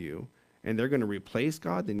idol to you and they're going to replace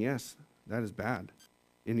God, then yes, that is bad,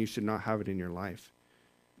 and you should not have it in your life.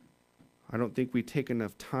 I don't think we take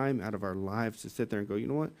enough time out of our lives to sit there and go, you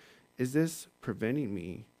know what? Is this preventing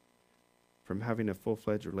me from having a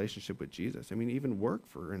full-fledged relationship with Jesus? I mean, even work,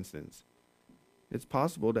 for instance. It's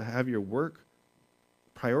possible to have your work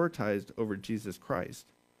prioritized over Jesus Christ.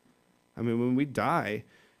 I mean, when we die,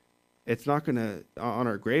 it's not going to, on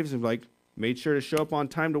our graves, and like, made sure to show up on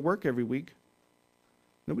time to work every week.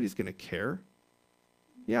 Nobody's going to care.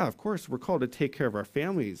 Yeah, of course, we're called to take care of our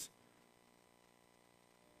families.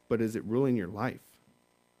 But is it ruling your life?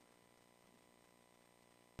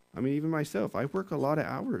 I mean, even myself, I work a lot of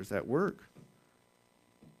hours at work.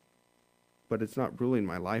 But it's not ruling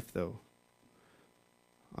my life, though.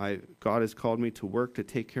 God has called me to work to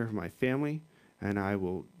take care of my family, and I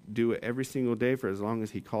will do it every single day for as long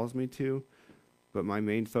as he calls me to. But my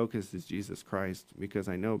main focus is Jesus Christ, because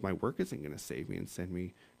I know my work isn't going to save me and send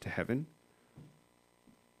me to heaven.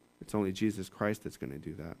 It's only Jesus Christ that's going to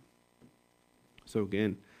do that. So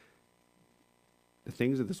again, the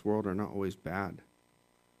things of this world are not always bad.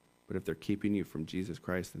 But if they're keeping you from Jesus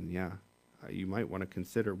Christ, then yeah, you might want to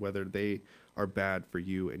consider whether they are bad for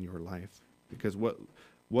you and your life. Because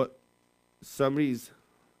what somebody's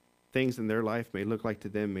things in their life may look like to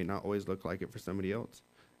them may not always look like it for somebody else.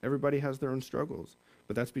 Everybody has their own struggles,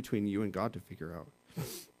 but that's between you and God to figure out.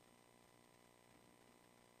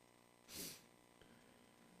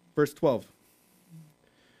 Verse 12.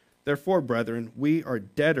 Therefore, brethren, we are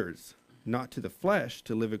debtors, not to the flesh,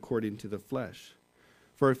 to live according to the flesh.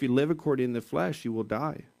 For if you live according to the flesh, you will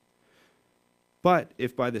die. But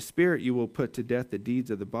if by the Spirit you will put to death the deeds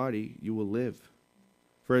of the body, you will live.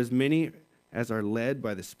 For as many as are led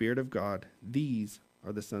by the Spirit of God, these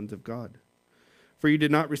are the sons of God. For you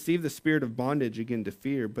did not receive the spirit of bondage again to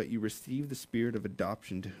fear, but you received the spirit of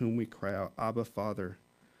adoption, to whom we cry out, Abba, Father.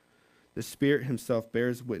 The Spirit himself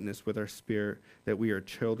bears witness with our spirit that we are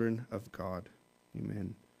children of God.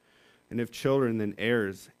 Amen. And if children, then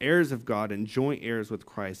heirs, heirs of God and joint heirs with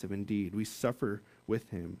Christ, if indeed we suffer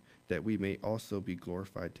with him, that we may also be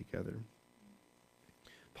glorified together.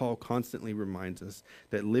 Paul constantly reminds us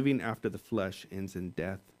that living after the flesh ends in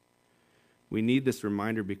death. We need this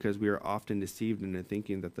reminder because we are often deceived into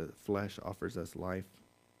thinking that the flesh offers us life.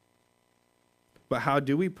 But how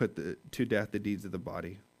do we put to death the deeds of the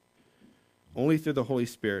body? Only through the Holy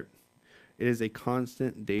Spirit. It is a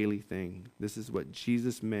constant daily thing. This is what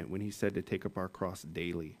Jesus meant when he said to take up our cross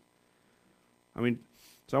daily. I mean,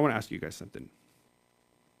 so I want to ask you guys something.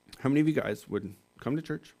 How many of you guys would come to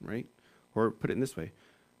church, right? Or put it in this way.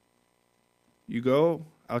 You go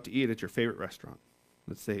out to eat at your favorite restaurant.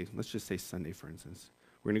 Let's just say Sunday, for instance.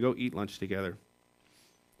 We're going to go eat lunch together.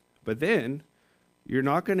 But then, you're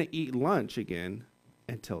not going to eat lunch again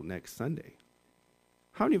until next Sunday.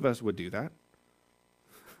 How many of us would do that?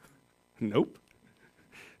 Nope.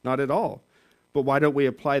 Not at all. But why don't we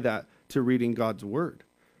apply that to reading God's word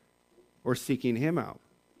or seeking him out?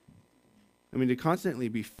 I mean, to constantly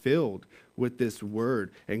be filled with this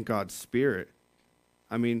word and God's Spirit.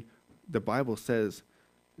 I mean, the Bible says,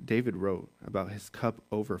 David wrote about his cup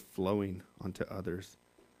overflowing onto others.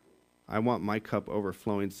 I want my cup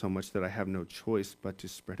overflowing so much that I have no choice but to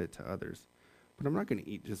spread it to others. But I'm not going to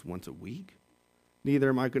eat just once a week. Neither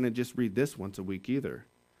am I going to just read this once a week either,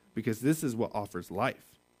 because this is what offers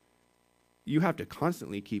life. You have to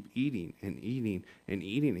constantly keep eating and eating and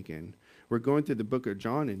eating again. We're going through the book of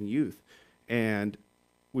John in youth, and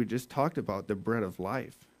we just talked about the bread of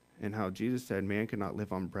life and how Jesus said man cannot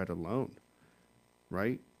live on bread alone,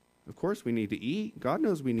 right? Of course we need to eat. God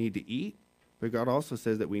knows we need to eat, but God also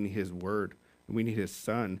says that we need his word, and we need his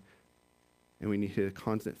son, and we need a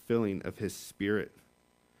constant filling of his Spirit.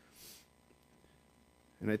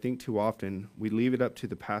 And I think too often we leave it up to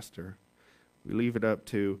the pastor. We leave it up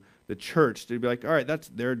to the church to be like, all right, that's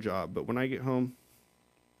their job. But when I get home,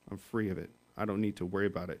 I'm free of it. I don't need to worry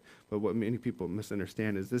about it. But what many people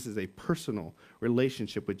misunderstand is this is a personal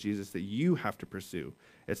relationship with Jesus that you have to pursue.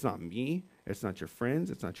 It's not me. It's not your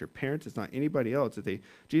friends. It's not your parents. It's not anybody else.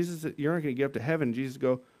 Jesus, you're not going to get up to heaven and Jesus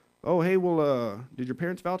go, oh, hey, well, did your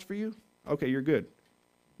parents vouch for you? Okay, you're good.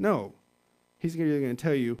 No. He's going to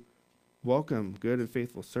tell you, Welcome, good and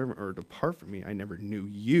faithful servant, or depart from me, I never knew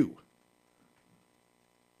you.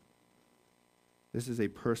 This is a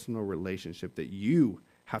personal relationship that you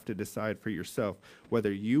have to decide for yourself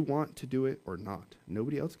whether you want to do it or not.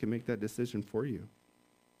 Nobody else can make that decision for you.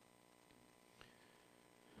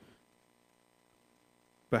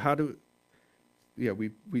 But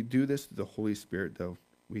we do this through the Holy Spirit, though.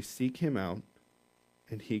 We seek him out,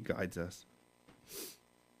 and he guides us.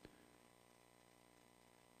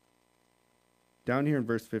 Down here in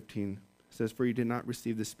verse 15, it says, "For you did not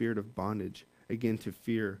receive the spirit of bondage, again to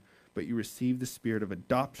fear, but you received the spirit of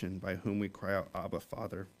adoption, by whom we cry out, Abba,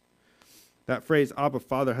 Father." That phrase, Abba,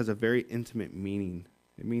 Father, has a very intimate meaning.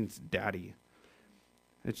 It means daddy.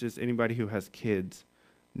 It's just anybody who has kids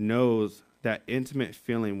knows that intimate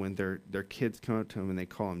feeling when their kids come up to them and they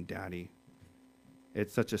call him daddy.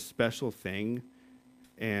 It's such a special thing,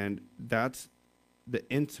 and that's the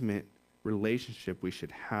intimate relationship we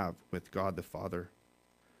should have with God the Father.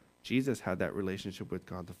 Jesus had that relationship with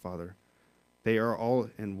God the Father. They are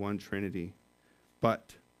all in one Trinity,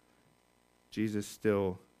 but Jesus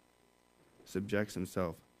still subjects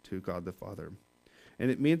himself to God the Father.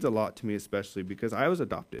 And it means a lot to me, especially because I was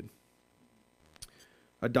adopted.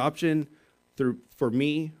 Adoption for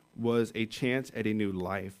me was a chance at a new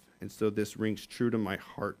life. And so this rings true to my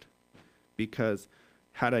heart, because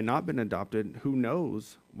had I not been adopted, who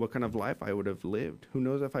knows what kind of life I would have lived? Who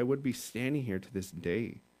knows if I would be standing here to this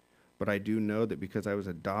day? But I do know that because I was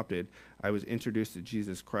adopted, I was introduced to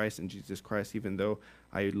Jesus Christ, and Jesus Christ, even though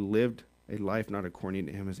I lived a life not according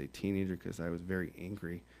to him as a teenager because I was very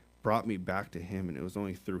angry, brought me back to him, and it was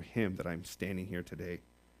only through him that I'm standing here today.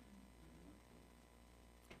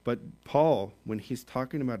 But Paul, when he's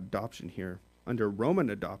talking about adoption here, under Roman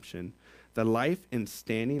adoption, the life and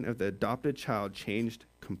standing of the adopted child changed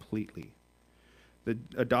completely. The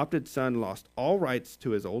adopted son lost all rights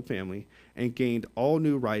to his old family and gained all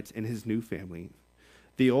new rights in his new family.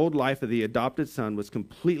 The old life of the adopted son was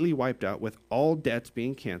completely wiped out, with all debts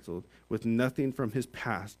being canceled, with nothing from his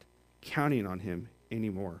past counting on him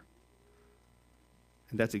anymore.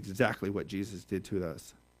 And that's exactly what Jesus did to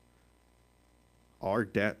us. Our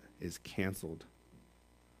debt is canceled.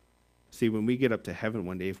 See, when we get up to heaven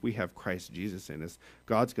one day, if we have Christ Jesus in us,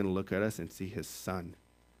 God's going to look at us and see his son.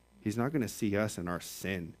 He's not going to see us in our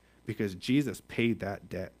sin, because Jesus paid that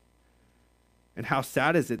debt. And how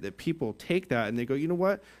sad is it that people take that and they go, you know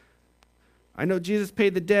what? I know Jesus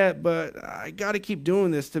paid the debt, but I got to keep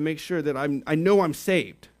doing this to make sure that I know I'm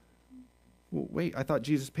saved. Well, wait, I thought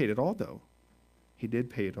Jesus paid it all, though. He did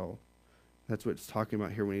pay it all. That's what it's talking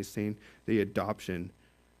about here when he's saying the adoption.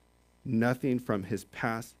 Nothing from his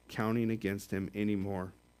past counting against him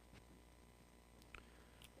anymore.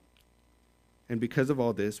 And because of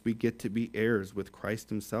all this, we get to be heirs with Christ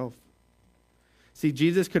himself. See,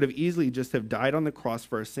 Jesus could have easily just have died on the cross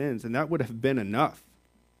for our sins, and that would have been enough.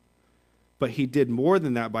 But he did more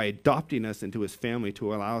than that by adopting us into his family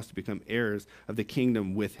to allow us to become heirs of the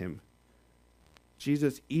kingdom with him.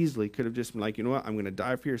 Jesus easily could have just been like, you know what, I'm going to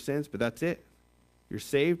die for your sins, but that's it. You're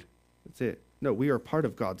saved, that's it. No, we are part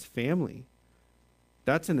of God's family.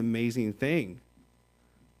 That's an amazing thing.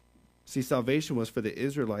 See, salvation was for the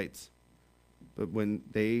Israelites, but when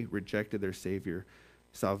they rejected their Savior,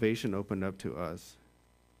 salvation opened up to us,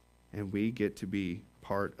 and we get to be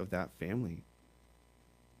part of that family.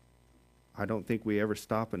 I don't think we ever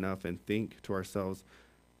stop enough and think to ourselves,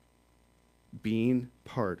 being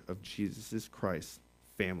part of Jesus Christ's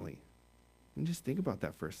family. And just think about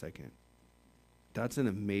that for a second. That's an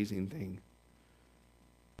amazing thing.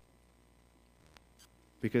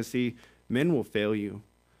 Because, see, men will fail you.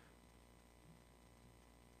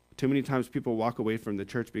 Too many times people walk away from the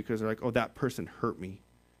church because they're like, oh, that person hurt me.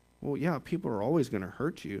 Well, yeah, people are always going to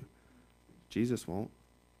hurt you. Jesus won't.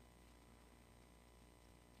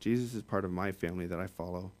 Jesus is part of my family that I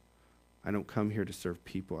follow. I don't come here to serve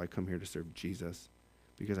people. I come here to serve Jesus,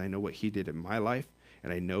 because I know what he did in my life,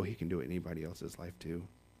 and I know he can do it in anybody else's life too.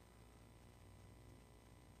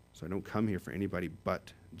 So I don't come here for anybody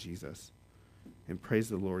but Jesus. And praise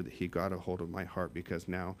the Lord that he got a hold of my heart, because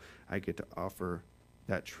now I get to offer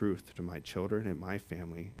that truth to my children and my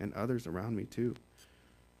family and others around me too.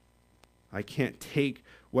 I can't take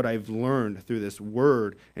what I've learned through this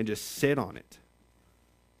word and just sit on it.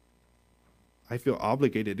 I feel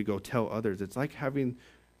obligated to go tell others. It's like having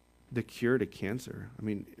the cure to cancer. I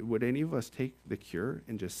mean, would any of us take the cure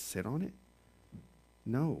and just sit on it?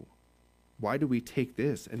 No. Why do we take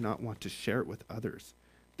this and not want to share it with others?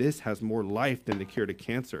 This has more life than the cure to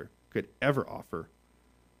cancer could ever offer.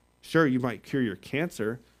 Sure, you might cure your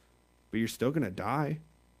cancer, but you're still going to die.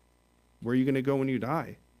 Where are you going to go when you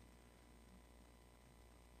die?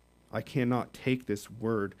 I cannot take this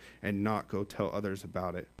word and not go tell others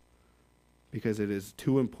about it, because it is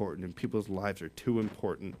too important and people's lives are too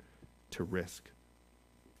important to risk.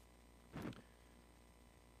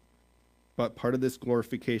 But part of this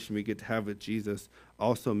glorification we get to have with Jesus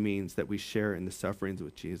also means that we share in the sufferings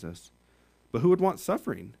with Jesus. But who would want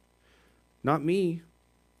suffering? Not me.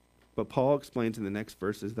 But Paul explains in the next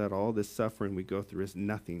verses that all this suffering we go through is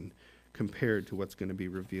nothing compared to what's going to be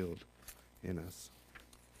revealed in us.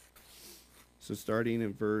 So starting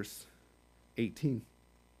in verse 18.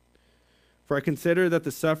 For I consider that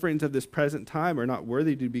the sufferings of this present time are not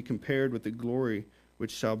worthy to be compared with the glory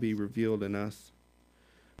which shall be revealed in us.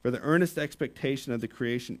 For the earnest expectation of the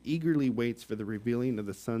creation eagerly waits for the revealing of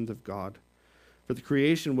the sons of God. For the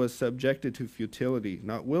creation was subjected to futility,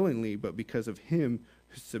 not willingly, but because of him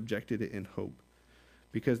who subjected it in hope.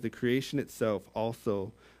 Because the creation itself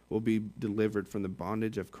also will be delivered from the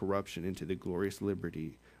bondage of corruption into the glorious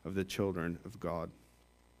liberty of the children of God.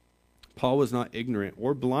 Paul was not ignorant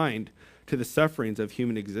or blind to the sufferings of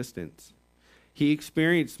human existence. He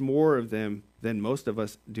experienced more of them than most of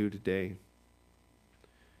us do today.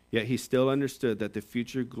 Yet he still understood that the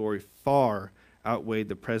future glory far outweighed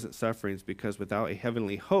the present sufferings, because without a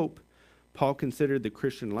heavenly hope, Paul considered the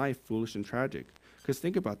Christian life foolish and tragic. Because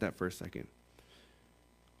think about that for a second.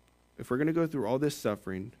 If we're going to go through all this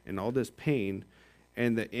suffering and all this pain,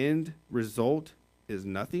 and the end result is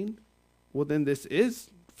nothing, well, then this is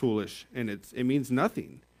foolish and it means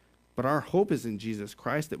nothing. But our hope is in Jesus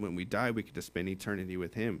Christ, that when we die, we get to spend eternity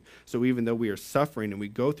with him. So even though we are suffering and we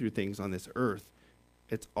go through things on this earth,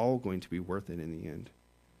 it's all going to be worth it in the end.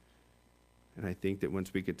 And I think that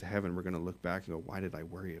once we get to heaven, we're going to look back and go, why did I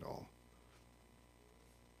worry at all?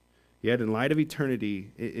 Yet in light of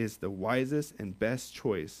eternity, it is the wisest and best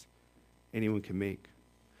choice anyone can make.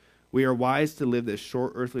 We are wise to live this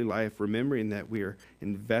short earthly life, remembering that we are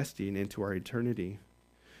investing into our eternity.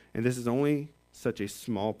 And this is only such a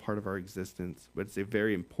small part of our existence, but it's a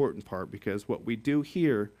very important part, because what we do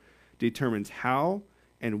here determines how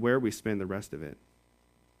and where we spend the rest of it.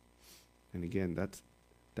 And again, that's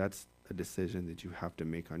a decision that you have to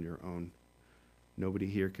make on your own. Nobody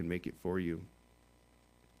here can make it for you.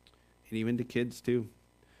 And even to kids too.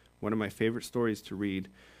 One of my favorite stories to read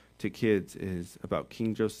to kids is about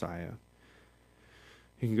King Josiah.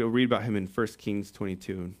 You can go read about him in 1 Kings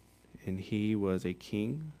 22. And he was a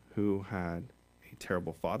king who had a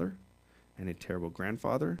terrible father and a terrible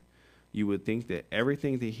grandfather. You would think that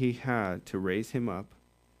everything that he had to raise him up,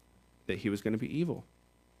 that he was going to be evil.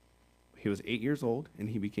 He was 8 years old and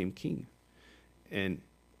he became king. And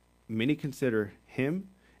many consider him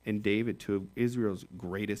and David two of Israel's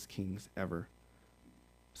greatest kings ever.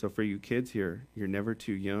 So for you kids here, you're never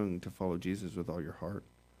too young to follow Jesus with all your heart.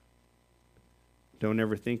 Don't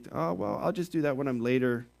ever think, oh, well, I'll just do that when I'm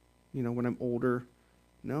later, when I'm older.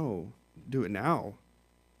 No, do it now,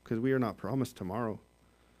 because we are not promised tomorrow.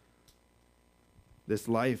 This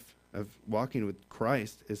life of walking with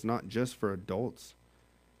Christ is not just for adults.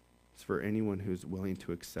 It's for anyone who's willing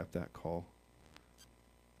to accept that call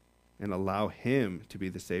and allow him to be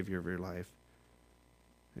the Savior of your life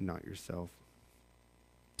and not yourself.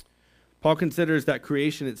 Paul considers that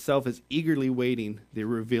creation itself is eagerly waiting the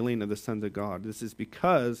revealing of the sons of God. This is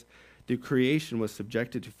because the creation was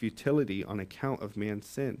subjected to futility on account of man's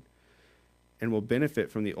sin, and will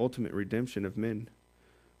benefit from the ultimate redemption of men.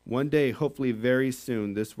 One day, hopefully very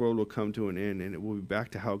soon, this world will come to an end, and it will be back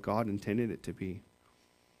to how God intended it to be.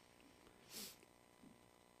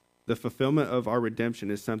 The fulfillment of our redemption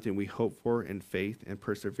is something we hope for in faith and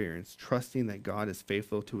perseverance, trusting that God is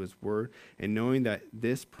faithful to his word and knowing that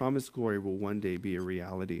this promised glory will one day be a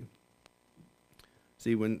reality.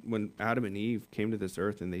 See, when Adam and Eve came to this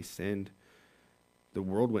earth and they sinned, the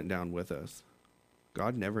world went down with us.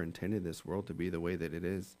 God never intended this world to be the way that it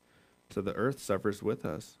is. So the earth suffers with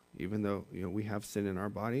us. Even though we have sin in our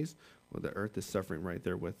bodies, well, the earth is suffering right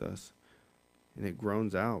there with us. And it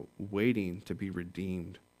groans out, waiting to be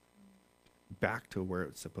redeemed back to where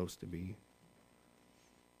it's supposed to be.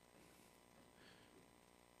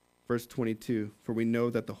 Verse 22, for we know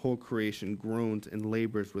that the whole creation groans and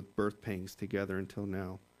labors with birth pangs together until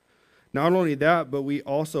now. Not only that, but we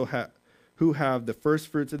also who have the first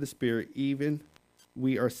fruits of the Spirit, even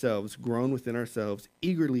we ourselves groan within ourselves,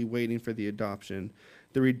 eagerly waiting for the adoption,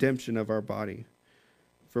 the redemption of our body.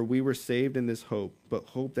 For we were saved in this hope, but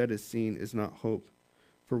hope that is seen is not hope.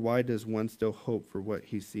 For why does one still hope for what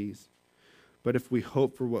he sees? But if we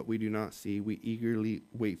hope for what we do not see, we eagerly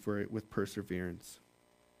wait for it with perseverance.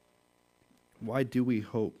 Why do we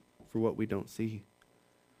hope for what we don't see?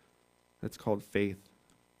 That's called faith.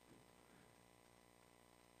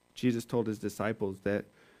 Jesus told his disciples that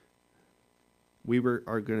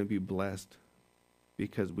are going to be blessed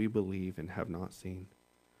because we believe and have not seen.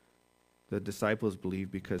 The disciples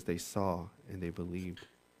believed because they saw and they believed.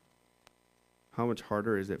 How much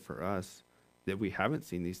harder is it for us that we haven't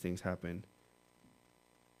seen these things happen?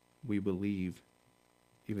 We believe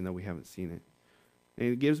even though we haven't seen it.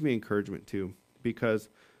 And it gives me encouragement too, because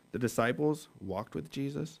the disciples walked with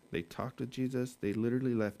Jesus. They talked with Jesus. They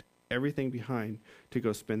literally left everything behind to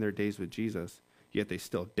go spend their days with Jesus. Yet they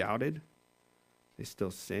still doubted. They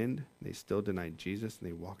still sinned. They still denied Jesus, and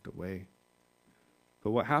they walked away.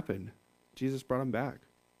 But what happened? Jesus brought them back.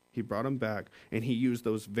 He brought them back, and he used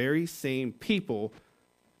those very same people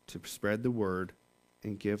to spread the word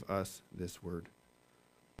and give us this word.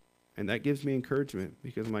 And that gives me encouragement,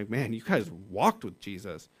 because I'm like, man, you guys walked with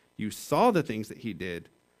Jesus. You saw the things that he did.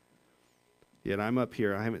 Yet I'm up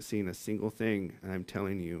here, I haven't seen a single thing, and I'm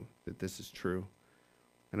telling you that this is true.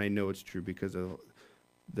 And I know it's true because of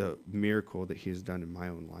the miracle that he has done in my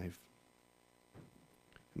own life.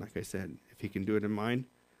 And like I said, if he can do it in mine,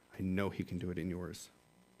 I know he can do it in yours.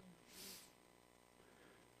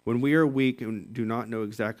 When we are weak and do not know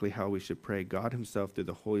exactly how we should pray, God himself, through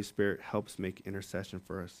the Holy Spirit, helps make intercession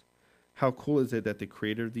for us. How cool is it that the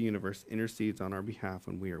creator of the universe intercedes on our behalf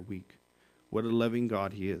when we are weak? What a loving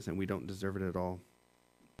God he is, and we don't deserve it at all.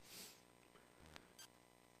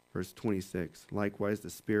 Verse 26, likewise the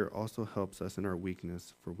Spirit also helps us in our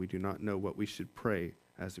weakness, for we do not know what we should pray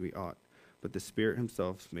as we ought. But the Spirit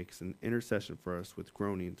himself makes an intercession for us with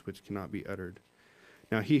groanings which cannot be uttered.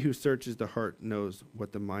 Now he who searches the heart knows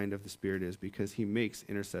what the mind of the Spirit is, because he makes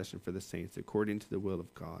intercession for the saints according to the will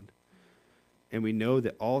of God. And we know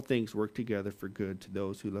that all things work together for good to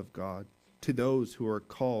those who love God, to those who are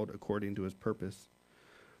called according to his purpose.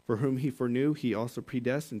 For whom he foreknew, he also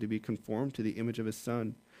predestined to be conformed to the image of his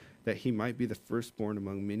Son, that he might be the firstborn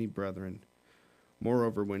among many brethren.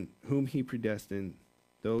 Moreover, whom he predestined,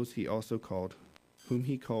 those he also called. Whom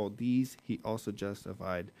he called, these he also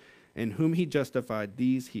justified. And whom he justified,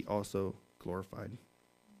 these he also glorified.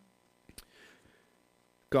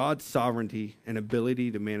 God's sovereignty and ability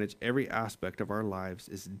to manage every aspect of our lives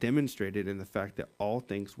is demonstrated in the fact that all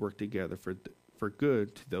things work together for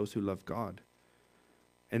good to those who love God.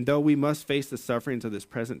 And though we must face the sufferings of this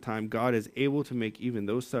present time, God is able to make even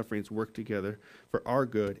those sufferings work together for our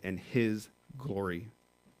good and his glory.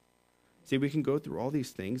 See, we can go through all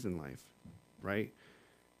these things in life, right?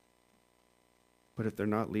 But if they're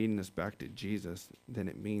not leading us back to Jesus, then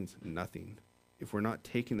it means nothing. If we're not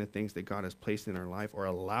taking the things that God has placed in our life or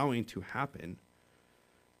allowing to happen,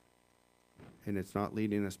 and it's not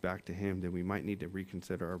leading us back to him, then we might need to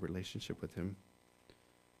reconsider our relationship with him.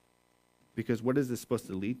 Because what is this supposed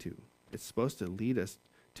to lead to? It's supposed to lead us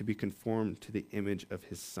to be conformed to the image of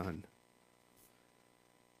his Son.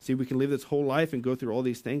 See, we can live this whole life and go through all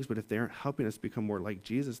these things, but if they aren't helping us become more like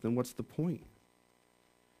Jesus, then what's the point?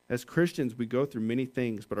 As Christians, we go through many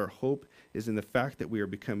things, but our hope is in the fact that we are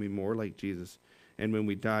becoming more like Jesus. And when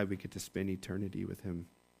we die, we get to spend eternity with him.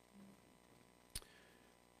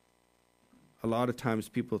 A lot of times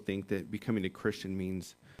people think that becoming a Christian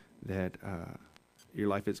means that your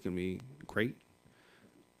life is going to be great.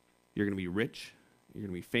 You're going to be rich. You're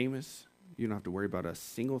going to be famous. You don't have to worry about a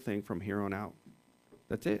single thing from here on out.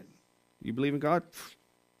 That's it. You believe in God?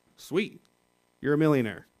 Sweet. You're a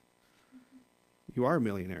millionaire. You are a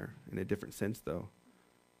millionaire in a different sense, though.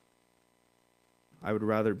 I would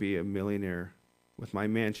rather be a millionaire with my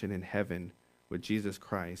mansion in heaven with Jesus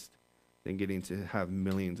Christ than getting to have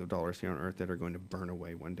millions of dollars here on earth that are going to burn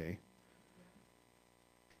away one day.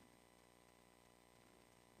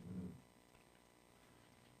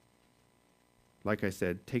 Like I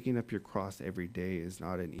said, taking up your cross every day is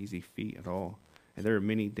not an easy feat at all. And there are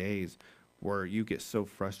many days where you get so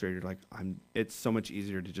frustrated, like it's so much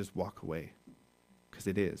easier to just walk away. Because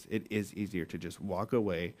it is. It is easier to just walk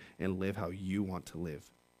away and live how you want to live.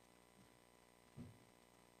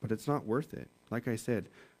 But it's not worth it. Like I said,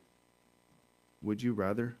 would you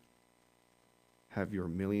rather have your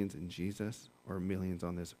millions in Jesus or millions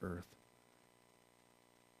on this earth?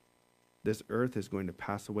 This earth is going to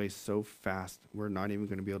pass away so fast, we're not even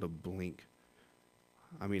going to be able to blink.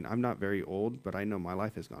 I mean, I'm not very old, but I know my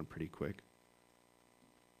life has gone pretty quick.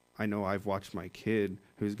 I know I've watched my kid,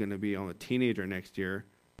 who's going to be a teenager next year.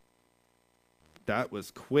 That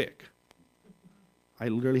was quick. I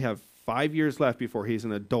literally have 5 years left before he's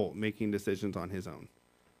an adult making decisions on his own.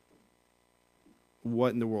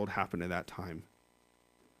 What in the world happened at that time?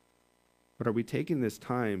 But are we taking this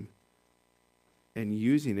time and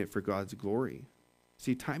using it for God's glory?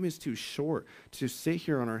 See, time is too short to sit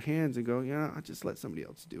here on our hands and go, yeah, I'll just let somebody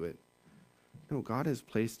else do it. No, God has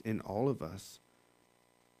placed in all of us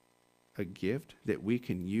a gift that we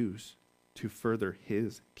can use to further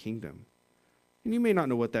his kingdom. And you may not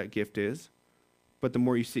know what that gift is, but the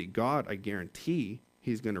more you seek God, I guarantee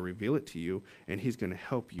he's going to reveal it to you, and he's going to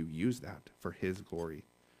help you use that for his glory.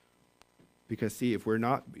 Because see, if we're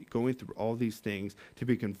not going through all these things to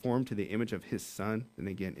be conformed to the image of his son, then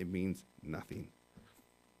again, it means nothing.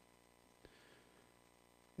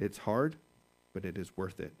 It's hard, but it is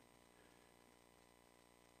worth it.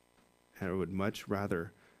 And I would much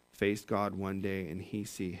rather face God one day and he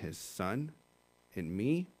see his son in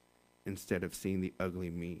me instead of seeing the ugly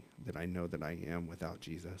me that I know that I am without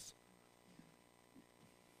Jesus.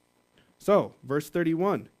 So, verse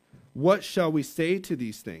 31, what shall we say to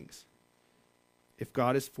these things? If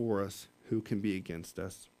God is for us, who can be against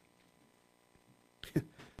us?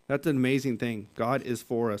 That's an amazing thing. God is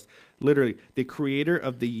for us. Literally, the creator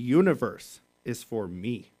of the universe is for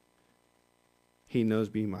me. He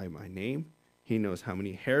knows me by my name. He knows how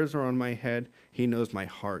many hairs are on my head. He knows my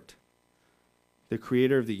heart. The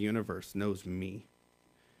creator of the universe knows me.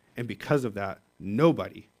 And because of that,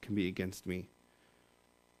 nobody can be against me.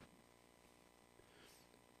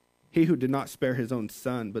 He who did not spare his own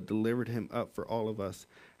son, but delivered him up for all of us,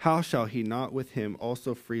 how shall he not with him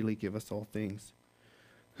also freely give us all things?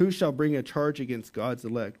 Who shall bring a charge against God's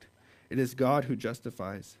elect? It is God who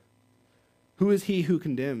justifies. Who is he who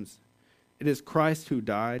condemns? It is Christ who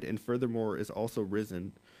died and furthermore is also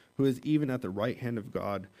risen, who is even at the right hand of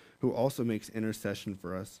God, who also makes intercession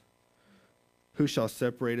for us. Who shall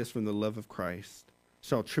separate us from the love of Christ?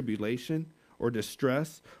 Shall tribulation, or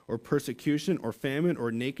distress, or persecution, or famine,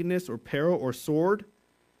 or nakedness, or peril, or sword?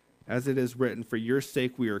 As it is written, for your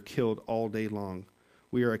sake we are killed all day long.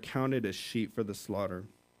 We are accounted as sheep for the slaughter.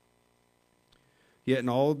 Yet in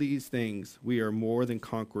all these things we are more than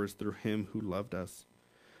conquerors through him who loved us.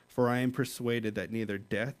 For I am persuaded that neither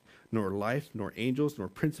death, nor life, nor angels, nor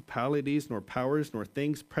principalities, nor powers, nor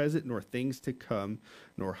things present, nor things to come,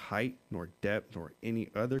 nor height, nor depth, nor any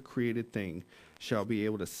other created thing shall be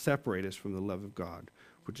able to separate us from the love of God,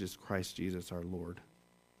 which is Christ Jesus our Lord.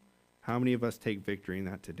 How many of us take victory in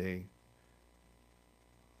that today?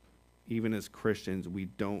 Even as Christians, we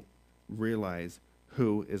don't realize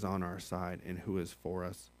who is on our side and who is for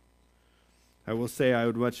us. I will say I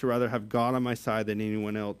would much rather have God on my side than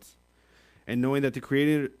anyone else. And knowing that the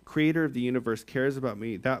creator of the universe cares about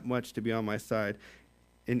me that much to be on my side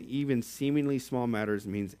in even seemingly small matters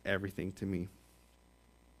means everything to me.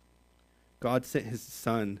 God sent his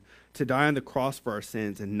son to die on the cross for our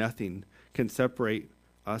sins, and nothing can separate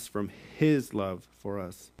us from his love for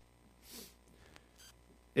us.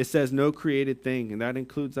 It says no created thing, and that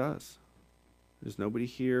includes us. There's nobody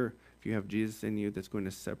here, if you have Jesus in you, that's going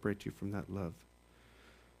to separate you from that love.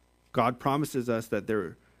 God promises us that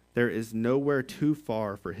there is nowhere too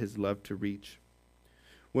far for his love to reach.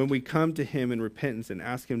 When we come to him in repentance and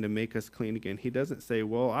ask him to make us clean again, he doesn't say,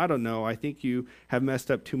 well, I don't know, I think you have messed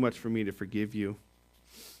up too much for me to forgive you.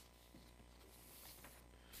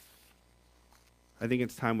 I think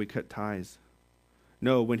it's time we cut ties.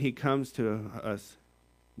 No, when he comes to us,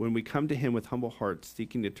 when we come to him with humble hearts,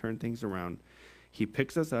 seeking to turn things around, he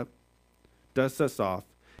picks us up, dusts us off,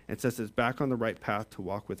 and sets us back on the right path to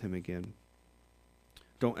walk with him again.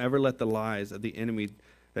 Don't ever let the lies of the enemy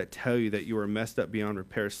that tell you that you are messed up beyond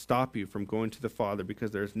repair stop you from going to the Father,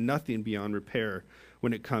 because there's nothing beyond repair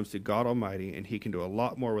when it comes to God Almighty, and he can do a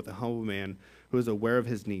lot more with a humble man who is aware of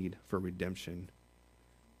his need for redemption.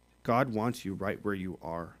 God wants you right where you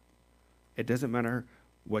are. It doesn't matter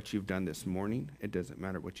what you've done this morning. It doesn't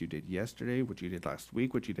matter what you did yesterday, what you did last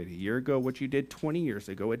week, what you did a year ago, what you did 20 years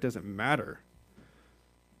ago. It doesn't matter.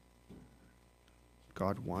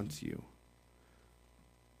 God wants you.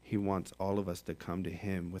 He wants all of us to come to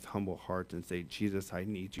him with humble hearts and say, Jesus, I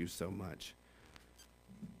need you so much.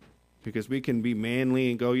 Because we can be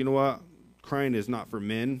manly and go, you know what? Crying is not for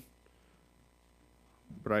men.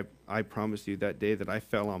 But I promise you that day that I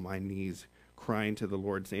fell on my knees crying to the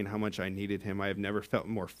Lord, saying how much I needed him, I have never felt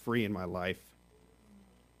more free in my life.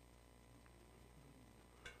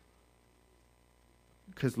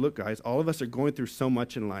 Because look, guys, all of us are going through so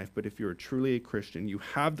much in life, but if you're truly a Christian, you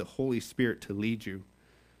have the Holy Spirit to lead you.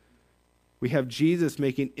 We have Jesus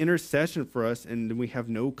making intercession for us, and we have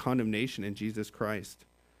no condemnation in Jesus Christ.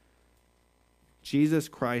 Jesus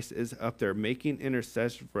Christ is up there making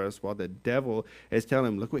intercession for us while the devil is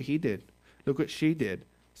telling him, look what he did. Look what she did.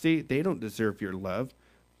 See, they don't deserve your love.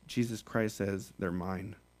 Jesus Christ says, they're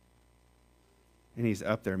mine. And he's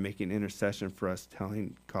up there making intercession for us,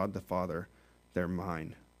 telling God the Father, they're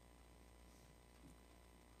mine.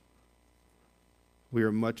 We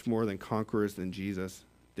are much more than conquerors than Jesus.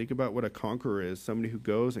 Think about what a conqueror is, somebody who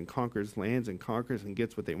goes and conquers lands and conquers and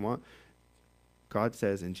gets what they want. God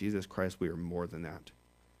says in Jesus Christ we are more than that.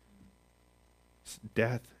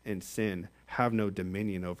 Death and sin have no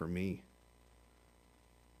dominion over me.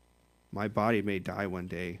 My body may die one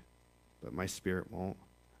day, but my spirit won't.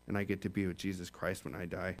 And I get to be with Jesus Christ when I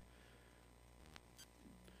die.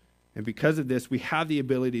 And because of this, we have the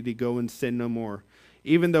ability to go and sin no more.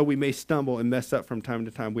 Even though we may stumble and mess up from time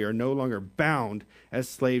to time, we are no longer bound as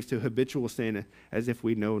slaves to habitual sin as if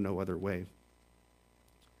we know no other way.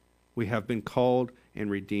 We have been called and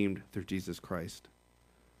redeemed through Jesus Christ.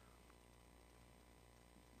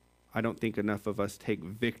 I don't think enough of us take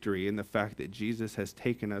victory in the fact that Jesus has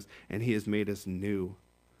taken us and he has made us new.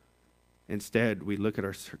 Instead, we look at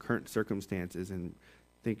our current circumstances and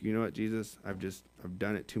think, you know what, Jesus, I've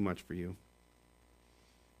done it too much for you.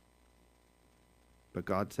 But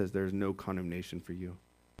God says there's no condemnation for you,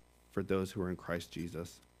 for those who are in Christ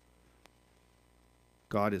Jesus.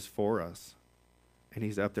 God is for us, and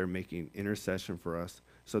he's up there making intercession for us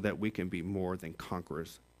so that we can be more than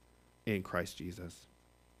conquerors in Christ Jesus.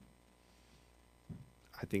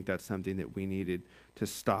 I think that's something that we needed to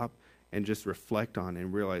stop and just reflect on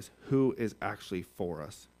and realize who is actually for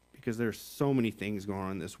us. Because there's so many things going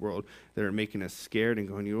on in this world that are making us scared and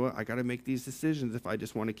going, you know what, I got to make these decisions if I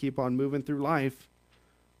just want to keep on moving through life.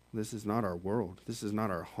 This is not our world. This is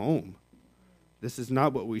not our home. This is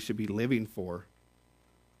not what we should be living for.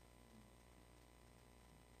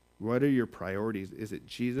 What are your priorities? Is it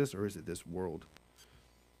Jesus or is it this world?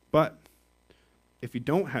 But if you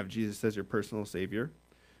don't have Jesus as your personal Savior,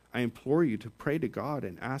 I implore you to pray to God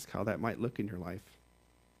and ask how that might look in your life.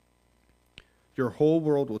 Your whole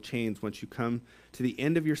world will change once you come to the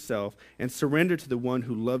end of yourself and surrender to the one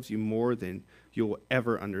who loves you more than you'll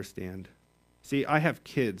ever understand. See, I have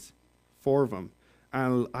kids, 4 of them.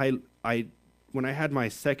 When I had my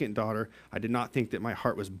second daughter, I did not think that my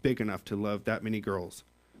heart was big enough to love that many girls.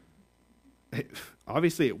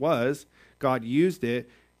 Obviously it was. God used it.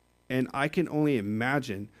 And I can only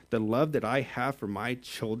imagine the love that I have for my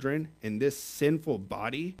children in this sinful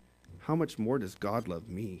body. How much more does God love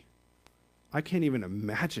me? I can't even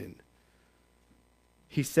imagine.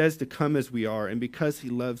 He says to come as we are, and because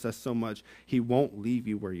he loves us so much, he won't leave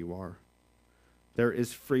you where you are. There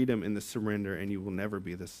is freedom in the surrender, and you will never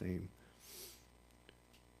be the same.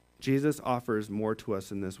 Jesus offers more to us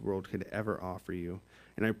than this world could ever offer you.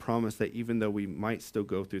 And I promise that even though we might still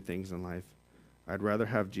go through things in life, I'd rather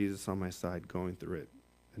have Jesus on my side going through it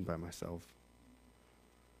than by myself.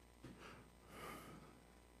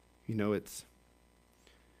 You know, it's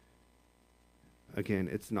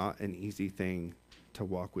not an easy thing to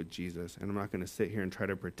walk with Jesus. And I'm not going to sit here and try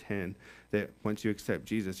to pretend that once you accept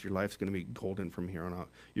Jesus, your life's going to be golden from here on out.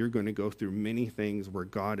 You're going to go through many things where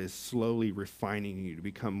God is slowly refining you to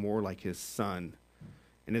become more like his son.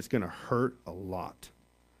 And it's going to hurt a lot.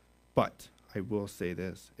 But I will say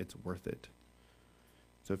this, it's worth it.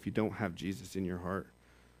 So if you don't have Jesus in your heart,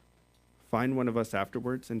 find one of us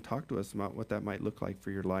afterwards and talk to us about what that might look like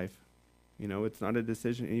for your life. You know, it's not a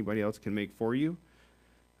decision anybody else can make for you,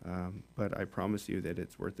 but I promise you that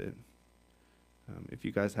it's worth it. If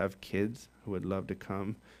you guys have kids who would love to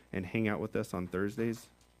come and hang out with us on Thursdays,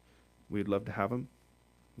 we'd love to have them.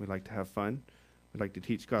 We'd like to have fun. We'd like to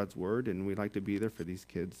teach God's word, and we'd like to be there for these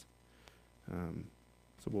kids.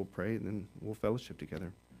 So we'll pray, and then we'll fellowship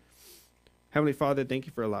together. Heavenly Father, thank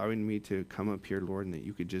you for allowing me to come up here, Lord, and that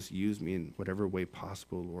you could just use me in whatever way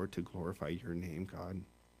possible, Lord, to glorify your name, God.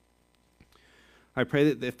 I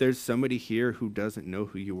pray that if there's somebody here who doesn't know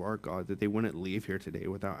who you are, God, that they wouldn't leave here today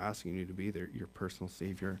without asking you to be your personal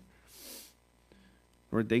Savior.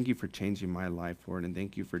 Lord, thank you for changing my life, Lord, and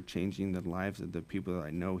thank you for changing the lives of the people that I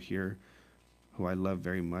know here who I love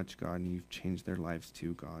very much, God, and you've changed their lives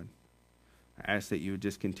too, God. I ask that you would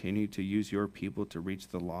just continue to use your people to reach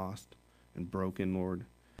the lost and broken, Lord,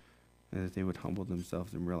 and that they would humble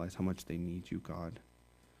themselves and realize how much they need you, God.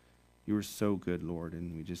 You are so good, Lord,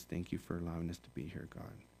 and we just thank you for allowing us to be here,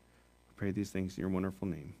 God. I pray these things in your wonderful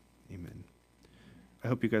name. Amen. I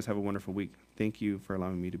hope you guys have a wonderful week. Thank you for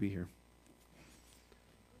allowing me to be here.